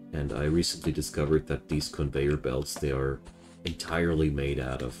need, and I recently discovered that these conveyor belts, they are entirely made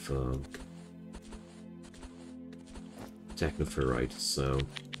out of technoferrite, so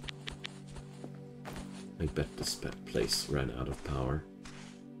I bet this place ran out of power.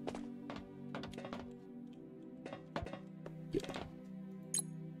 Yep.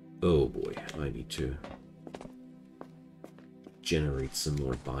 Oh boy, I need to generate some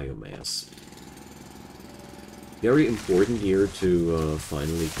more biomass. Very important here to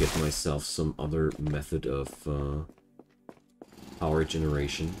finally get myself some other method of power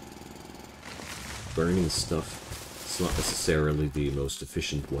generation. Burning stuff is not necessarily the most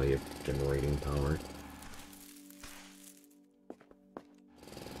efficient way of generating power.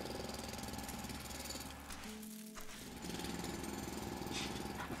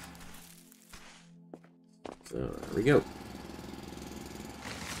 So there we go.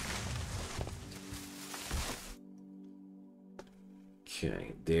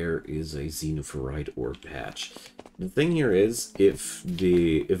 Okay, there is a xenoferrite ore patch. The thing here is, if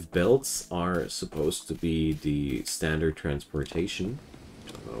belts are supposed to be the standard transportation,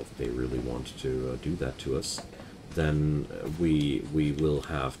 I don't know if they really want to do that to us, then we will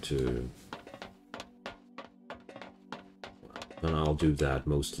have to. Then I'll do that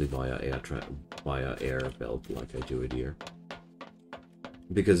mostly via air belt, like I do it here,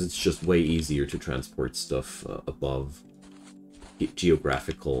 because it's just way easier to transport stuff above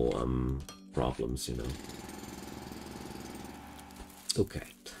geographical problems, you know. Okay,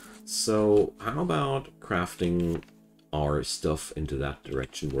 so how about crafting our stuff into that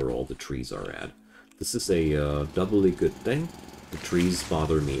direction where all the trees are at? This is a doubly good thing. The trees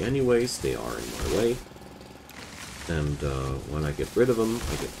bother me anyways, they are in my way. And when I get rid of them,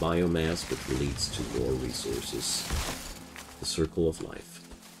 I get biomass, which leads to more resources. The circle of life.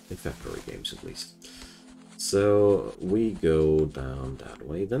 In factory games, at least. So we go down that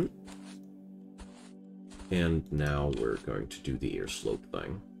way then. And now we're going to do the air slope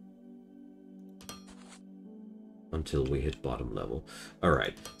thing. Until we hit bottom level.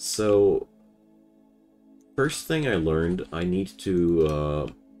 Alright, so first thing I learned, I need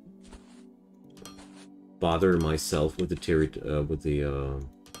to bother myself with the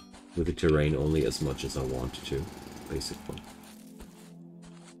terrain only as much as I want to, basically.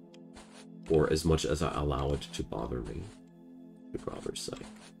 Or as much as I allow it to bother me, would rather say.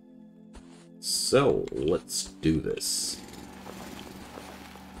 So, let's do this.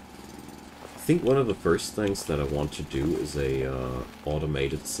 I think one of the first things that I want to do is a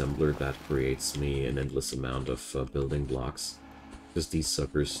automated assembler that creates me an endless amount of building blocks. Because these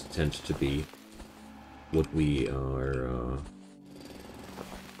suckers tend to be what we are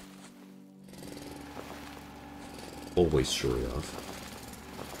always sure of.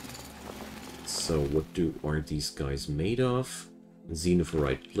 So what are these guys made of?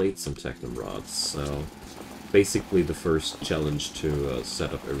 xenophorite plates and technum rods. So basically the first challenge to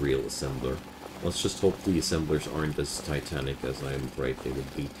set up a real assembler. Let's just hope the assemblers aren't as titanic as I'm afraid they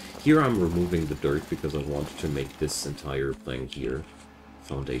would be. Here I'm removing the dirt because I wanted to make this entire thing here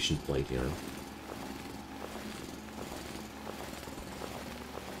foundation plate, you know.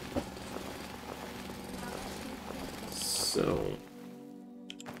 So,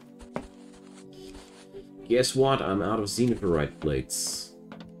 guess what? I'm out of xenophorite plates.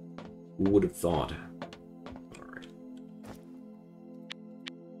 Who would have thought? Alright.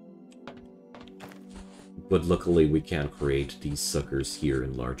 But luckily we can create these suckers here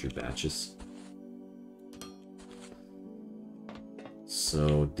in larger batches.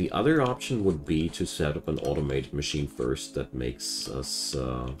 So the other option would be to set up an automated machine first that makes us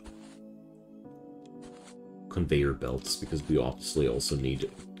conveyor belts, because we obviously also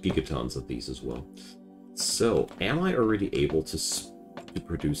need gigatons of these as well. So, am I already able to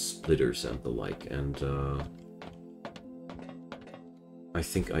produce splitters and the like? And I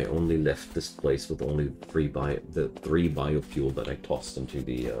think I only left this place with only the three biofuel that I tossed into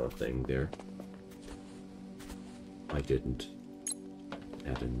the thing there. I didn't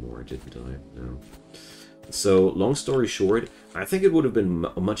add in more, didn't I? No. So, long story short, I think it would have been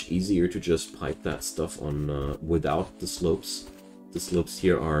much easier to just pipe that stuff on without the slopes. The slopes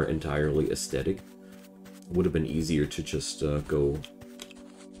here are entirely aesthetic. It would have been easier to just go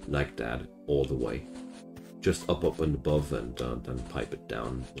like that all the way. Just up and above and then pipe it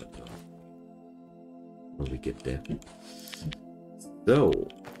down when we get there. So...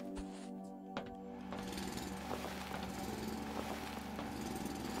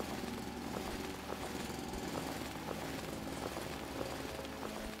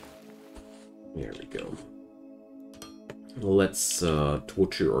 there we go. Let's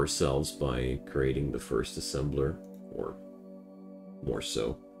torture ourselves by creating the first assembler, or more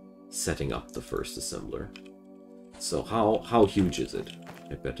so, setting up the first assembler. So how huge is it?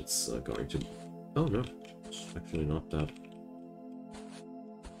 I bet it's going to... oh no, it's actually not that.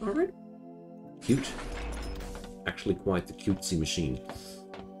 Alright. Cute. Actually quite the cutesy machine.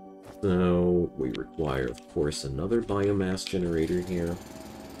 So we require, of course, another biomass generator here.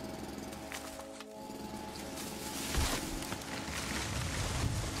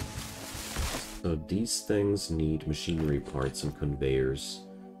 So these things need machinery parts and conveyors.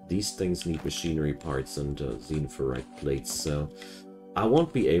 These things need machinery parts and xenophorite plates, so I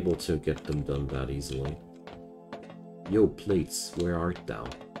won't be able to get them done that easily. Yo, plates, where art thou?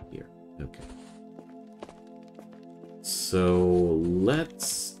 Here, okay. So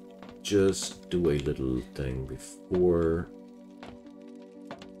let's just do a little thing before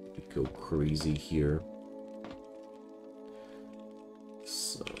we go crazy here.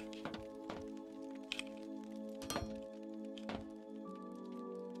 So...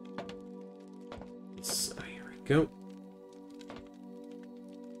 go.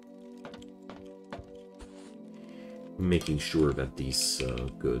 Making sure that these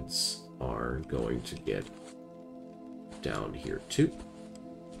goods are going to get down here too.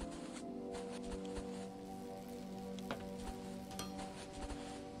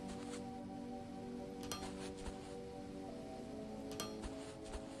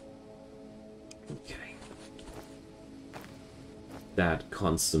 Okay. That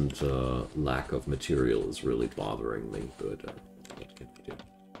constant lack of material is really bothering me, but what can we do?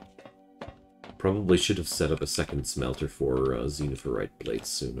 Probably should have set up a second smelter for xenophorite plates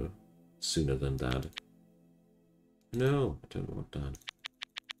sooner than that. No, I don't want that.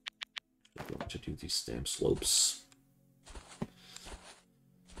 I want to do these damn slopes.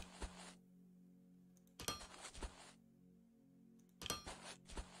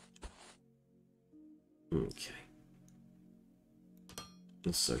 Okay.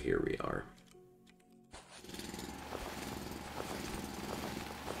 So here we are.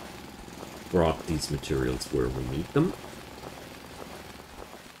 Brought these materials where we need them.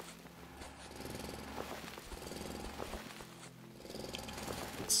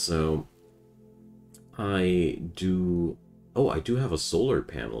 So I do... oh, I do have a solar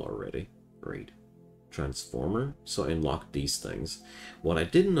panel already. Great. Transformer. So I unlocked these things. What I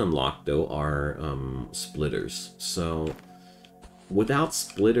didn't unlock, though, are splitters. So without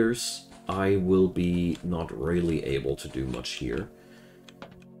splitters, I will be not really able to do much here.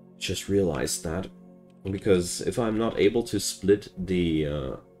 Just realized that. Because if I'm not able to split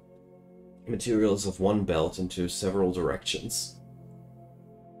the materials of one belt into several directions,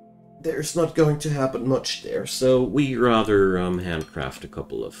 there's not going to happen much there. So we rather handcraft a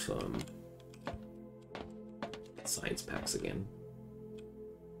couple of science packs again.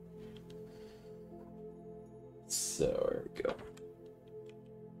 So there we go.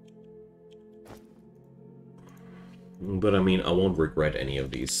 But I mean, I won't regret any of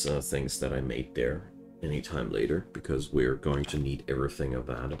these things that I made there anytime later, because we're going to need everything of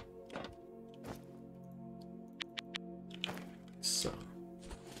that. So.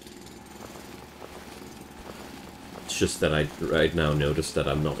 It's just that I right now noticed that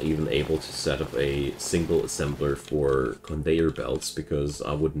I'm not even able to set up a single assembler for conveyor belts, because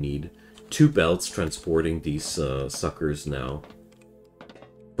I would need 2 belts transporting these suckers now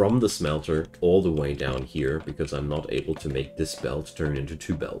from the smelter all the way down here, because I'm not able to make this belt turn into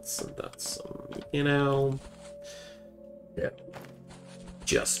 2 belts, and that's, you know... Yeah.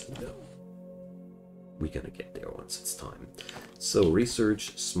 Just, no. We're gonna get there once it's time. So,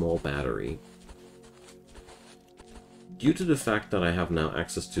 research small battery. Due to the fact that I have now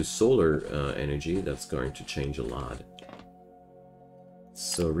access to solar energy, that's going to change a lot.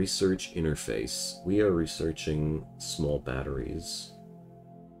 So, research interface. We are researching small batteries.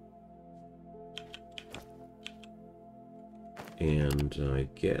 And I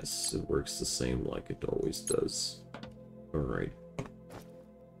guess it works the same like it always does. Alright.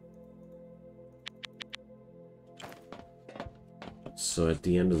 So at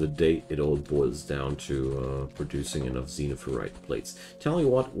the end of the day, it all boils down to producing enough xenoferrite plates. Tell you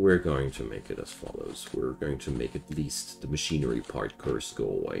what, we're going to make it as follows. We're going to make at least the machinery part curse go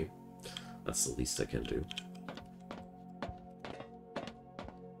away. That's the least I can do.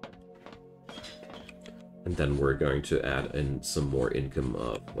 And then we're going to add in some more income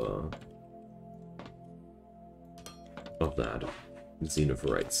of that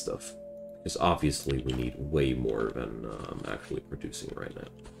xenoferrite stuff. Because obviously we need way more than I'm actually producing right now.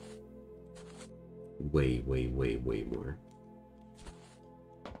 Way, way, way, way more.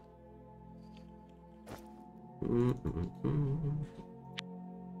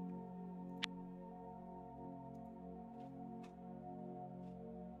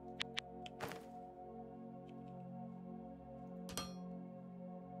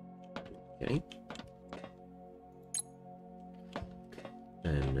 Okay.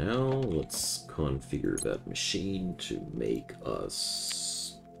 And now let's configure that machine to make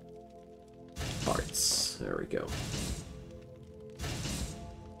us parts. There we go.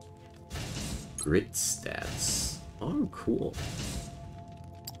 Grid stats. Oh, cool.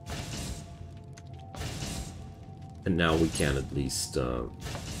 And now we can at least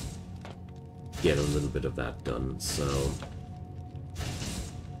get a little bit of that done, so...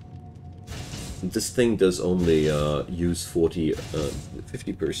 This thing does only use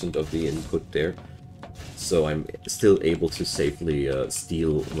 50% of the input there, so I'm still able to safely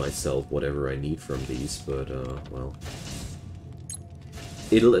steal myself whatever I need from these, but, well...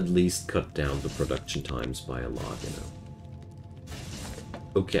 It'll at least cut down the production times by a lot, you know.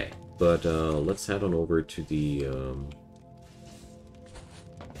 Okay, but let's head on over to the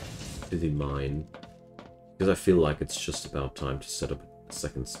mine, because I feel like it's just about time to set up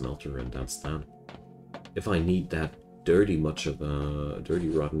second smelter, and that's that. If I need that dirty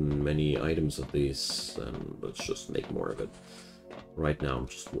rotten many items of these, then let's just make more of it. Right now I'm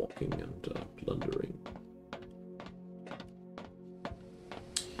just walking and plundering.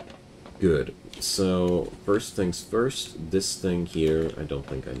 Good. So first things first, this thing here, I don't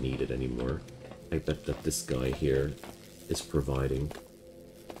think I need it anymore. I bet that this guy here is providing.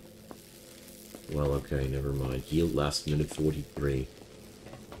 Well, okay, never mind. Yield last minute 43.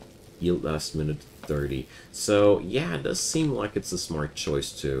 Yield last minute 30. So, yeah, it does seem like it's a smart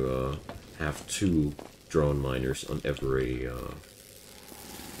choice to have 2 drone miners on every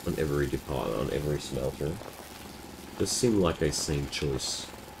depot, on every smelter. Does seem like a sane choice,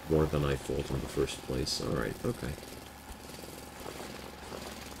 more than I thought in the first place. Alright, okay.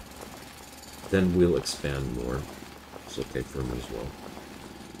 Then we'll expand more. It's okay for me as well.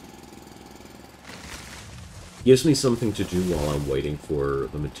 Gives me something to do while I'm waiting for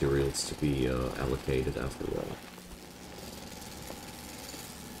the materials to be allocated after all.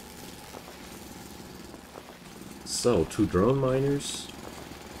 So, 2 drone miners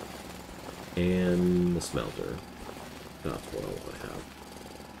and the smelter. That's what I want to have.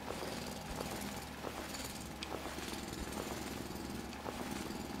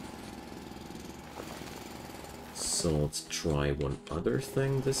 So let's try one other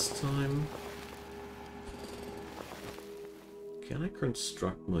thing this time. Can I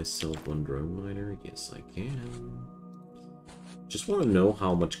construct myself one drone miner? Yes, I can. Just want to know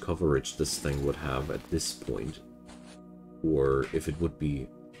how much coverage this thing would have at this point. Or if it would be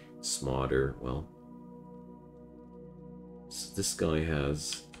smarter. Well, so this guy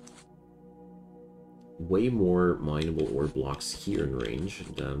has way more mineable ore blocks here in range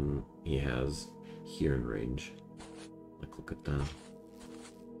than he has here in range. Like, look at that.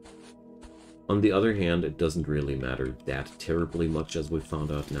 On the other hand, it doesn't really matter that terribly much, as we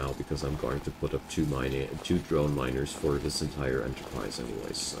found out now, because I'm going to put up two drone miners for this entire enterprise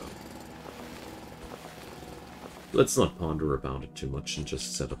anyway, so... Let's not ponder about it too much and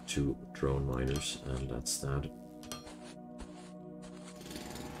just set up 2 drone miners, and that's that.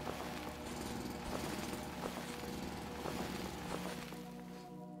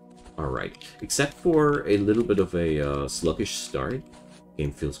 Alright, except for a little bit of a sluggish start,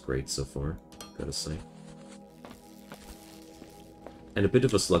 game feels great so far, gotta say. And a bit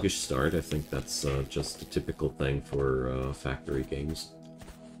of a sluggish start, I think that's just a typical thing for factory games.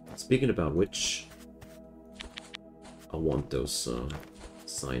 Speaking about which, I want those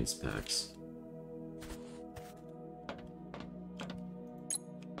science packs.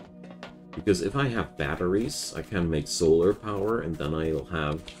 Because if I have batteries, I can make solar power, and then I'll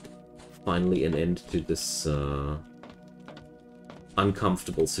have finally an end to this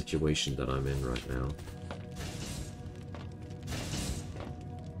uncomfortable situation that I'm in right now.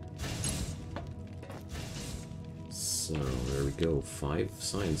 So, there we go. 5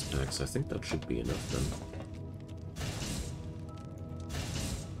 science packs. I think that should be enough then.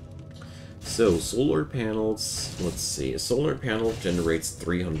 So, solar panels, let's see, a solar panel generates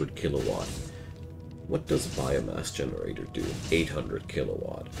 300 kilowatt. What does a biomass generator do? 800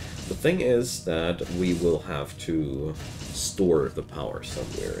 kilowatt. The thing is that we will have to store the power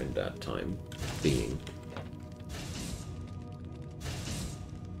somewhere in that time being.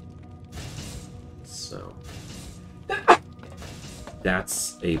 So,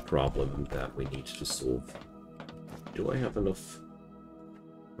 that's a problem that we need to solve. Do I have enough?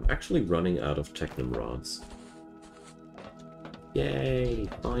 I'm actually running out of Technum rods. Yay!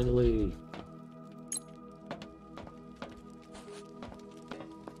 Finally!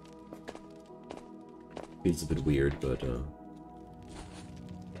 Feels a bit weird, but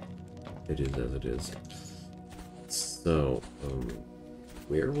it is as it is. So,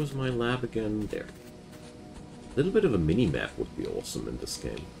 where was my lab again? There. A little bit of a mini-map would be awesome in this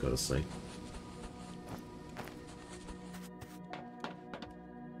game, gotta say.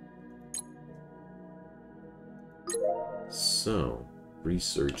 So,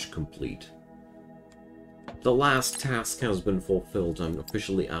 research complete. The last task has been fulfilled. I'm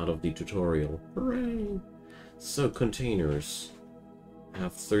officially out of the tutorial. Hooray! So, containers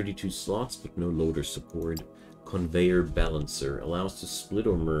have 32 slots, but no loader support. Conveyor balancer allows to split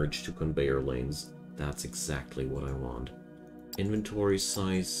or merge to conveyor lanes. That's exactly what I want. Inventory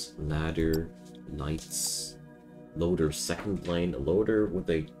size, ladder, lights, loader second lane, a loader with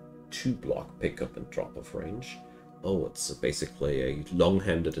a 2-block pickup and drop-off range. Oh, it's basically a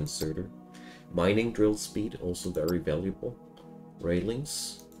long-handed inserter. Mining drill speed, also very valuable.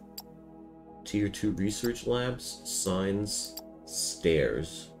 Railings. Tier 2 research labs. Signs.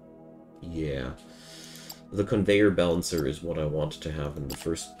 Stairs. Yeah. The conveyor balancer is what I wanted to have in the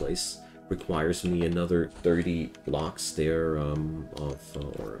first place. Requires me another 30 blocks there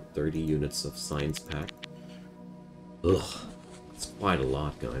or 30 units of science pack. Ugh. It's quite a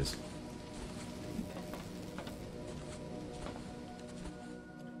lot, guys.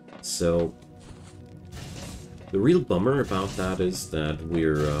 So, the real bummer about that is that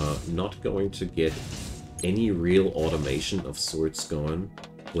we're not going to get any real automation of sorts going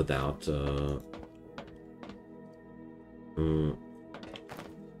without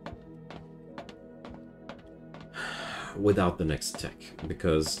without the next tech,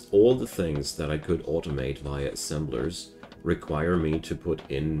 because all the things that I could automate via assemblers require me to put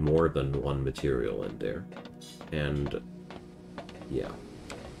in more than one material in there, and yeah.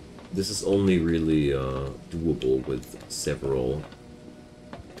 This is only really doable with several,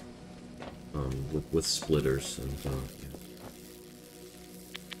 with splitters, and yeah.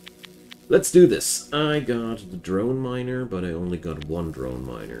 Let's do this! I got the drone miner, but I only got 1 drone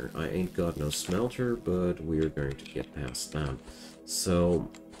miner. I ain't got no smelter, but we're going to get past that. So,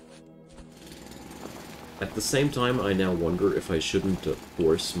 at the same time, I now wonder if I shouldn't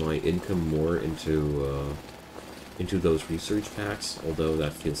force my income more into those research packs, although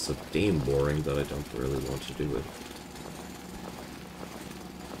that feels so damn boring that I don't really want to do it.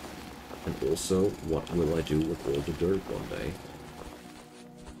 And also, what will I do with all the dirt one day?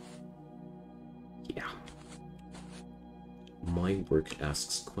 Yeah. My work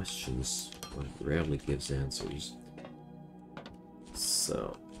asks questions, but it rarely gives answers.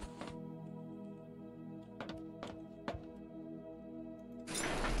 So...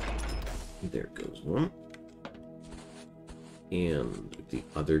 there goes one. And the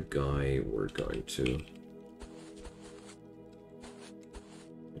other guy, we're going to...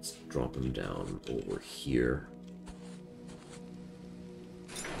 let's drop him down over here.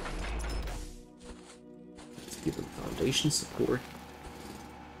 Give them foundation support.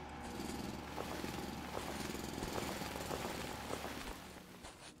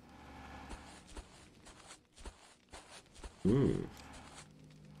 Hmm.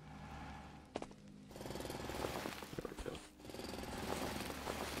 There we go.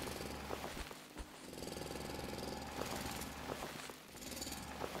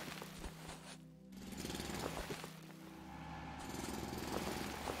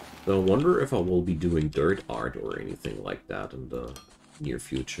 So I wonder if I will be doing dirt art or anything like that in the near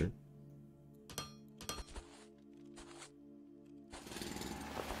future.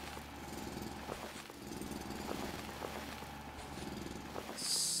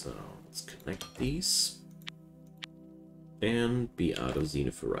 So let's connect these. And be out of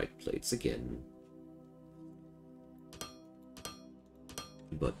xenophorite plates again.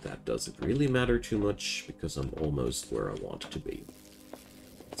 But that doesn't really matter too much because I'm almost where I want to be.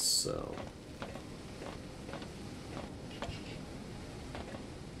 So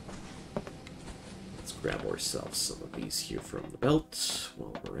let's grab ourselves some of these here from the belt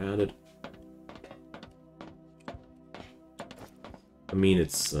while we're at it. I mean,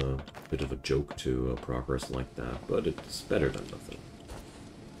 it's a bit of a joke to progress like that, but it's better than nothing.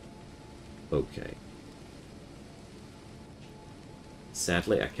 Okay.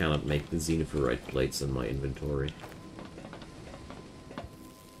 Sadly, I cannot make the xenophorite plates in my inventory.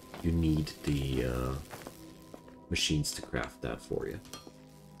 You need the machines to craft that for you.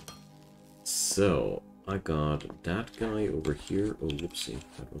 So, I got that guy over here. Oh, whoopsie.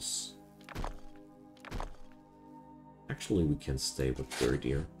 That was... Actually, we can stay with third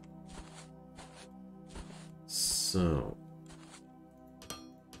here. So...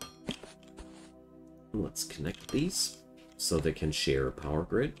 let's connect these so they can share a power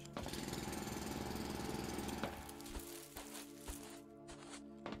grid.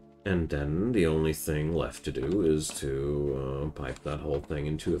 And then the only thing left to do is to pipe that whole thing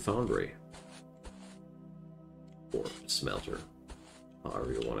into a foundry. Or smelter,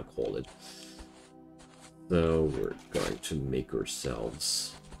 however you want to call it. So we're going to make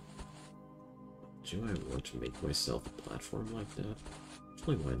ourselves... Do I want to make myself a platform like that?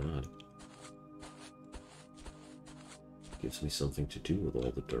 Actually, why not? Gives me something to do with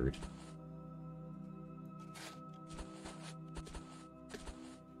all the dirt.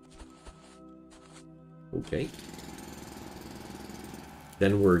 Okay.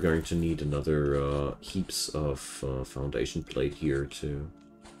 Then we're going to need another heaps of foundation plate here to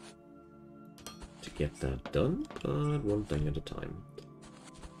get that done, but one thing at a time.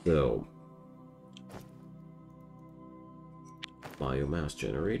 So, biomass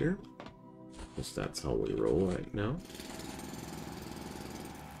generator, because that's how we roll right now.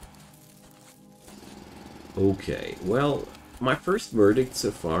 Okay, well, my first verdict so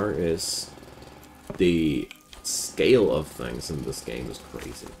far is the scale of things in this game is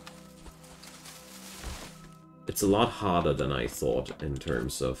crazy. It's a lot harder than I thought in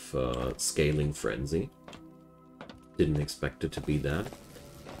terms of scaling frenzy. Didn't expect it to be that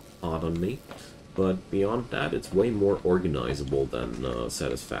hard on me. But beyond that, it's way more organizable than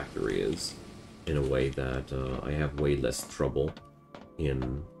Satisfactory is. In a way that I have way less trouble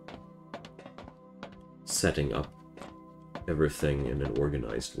in setting up everything in an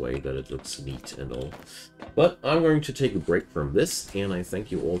organized way that it looks neat and all. But I'm going to take a break from this, and I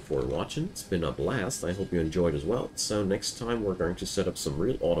thank you all for watching. It's been a blast. I hope you enjoyed as well. So next time we're going to set up some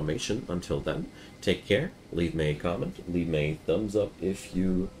real automation. Until then, take care, leave me a comment, leave me a thumbs up if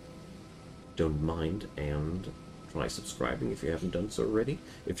you don't mind, and try subscribing if you haven't done so already.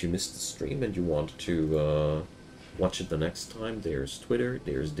 If you missed the stream and you want to watch it the next time, there's Twitter,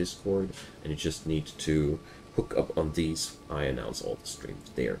 there's Discord, and you just need to hook up on these. I announce all the streams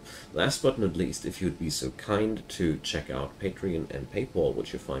there. Last but not least, if you'd be so kind to check out Patreon and PayPal,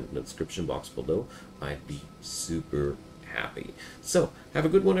 which you find in the description box below, I'd be super happy. So, have a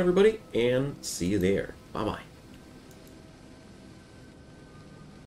good one, everybody, and see you there. Bye-bye.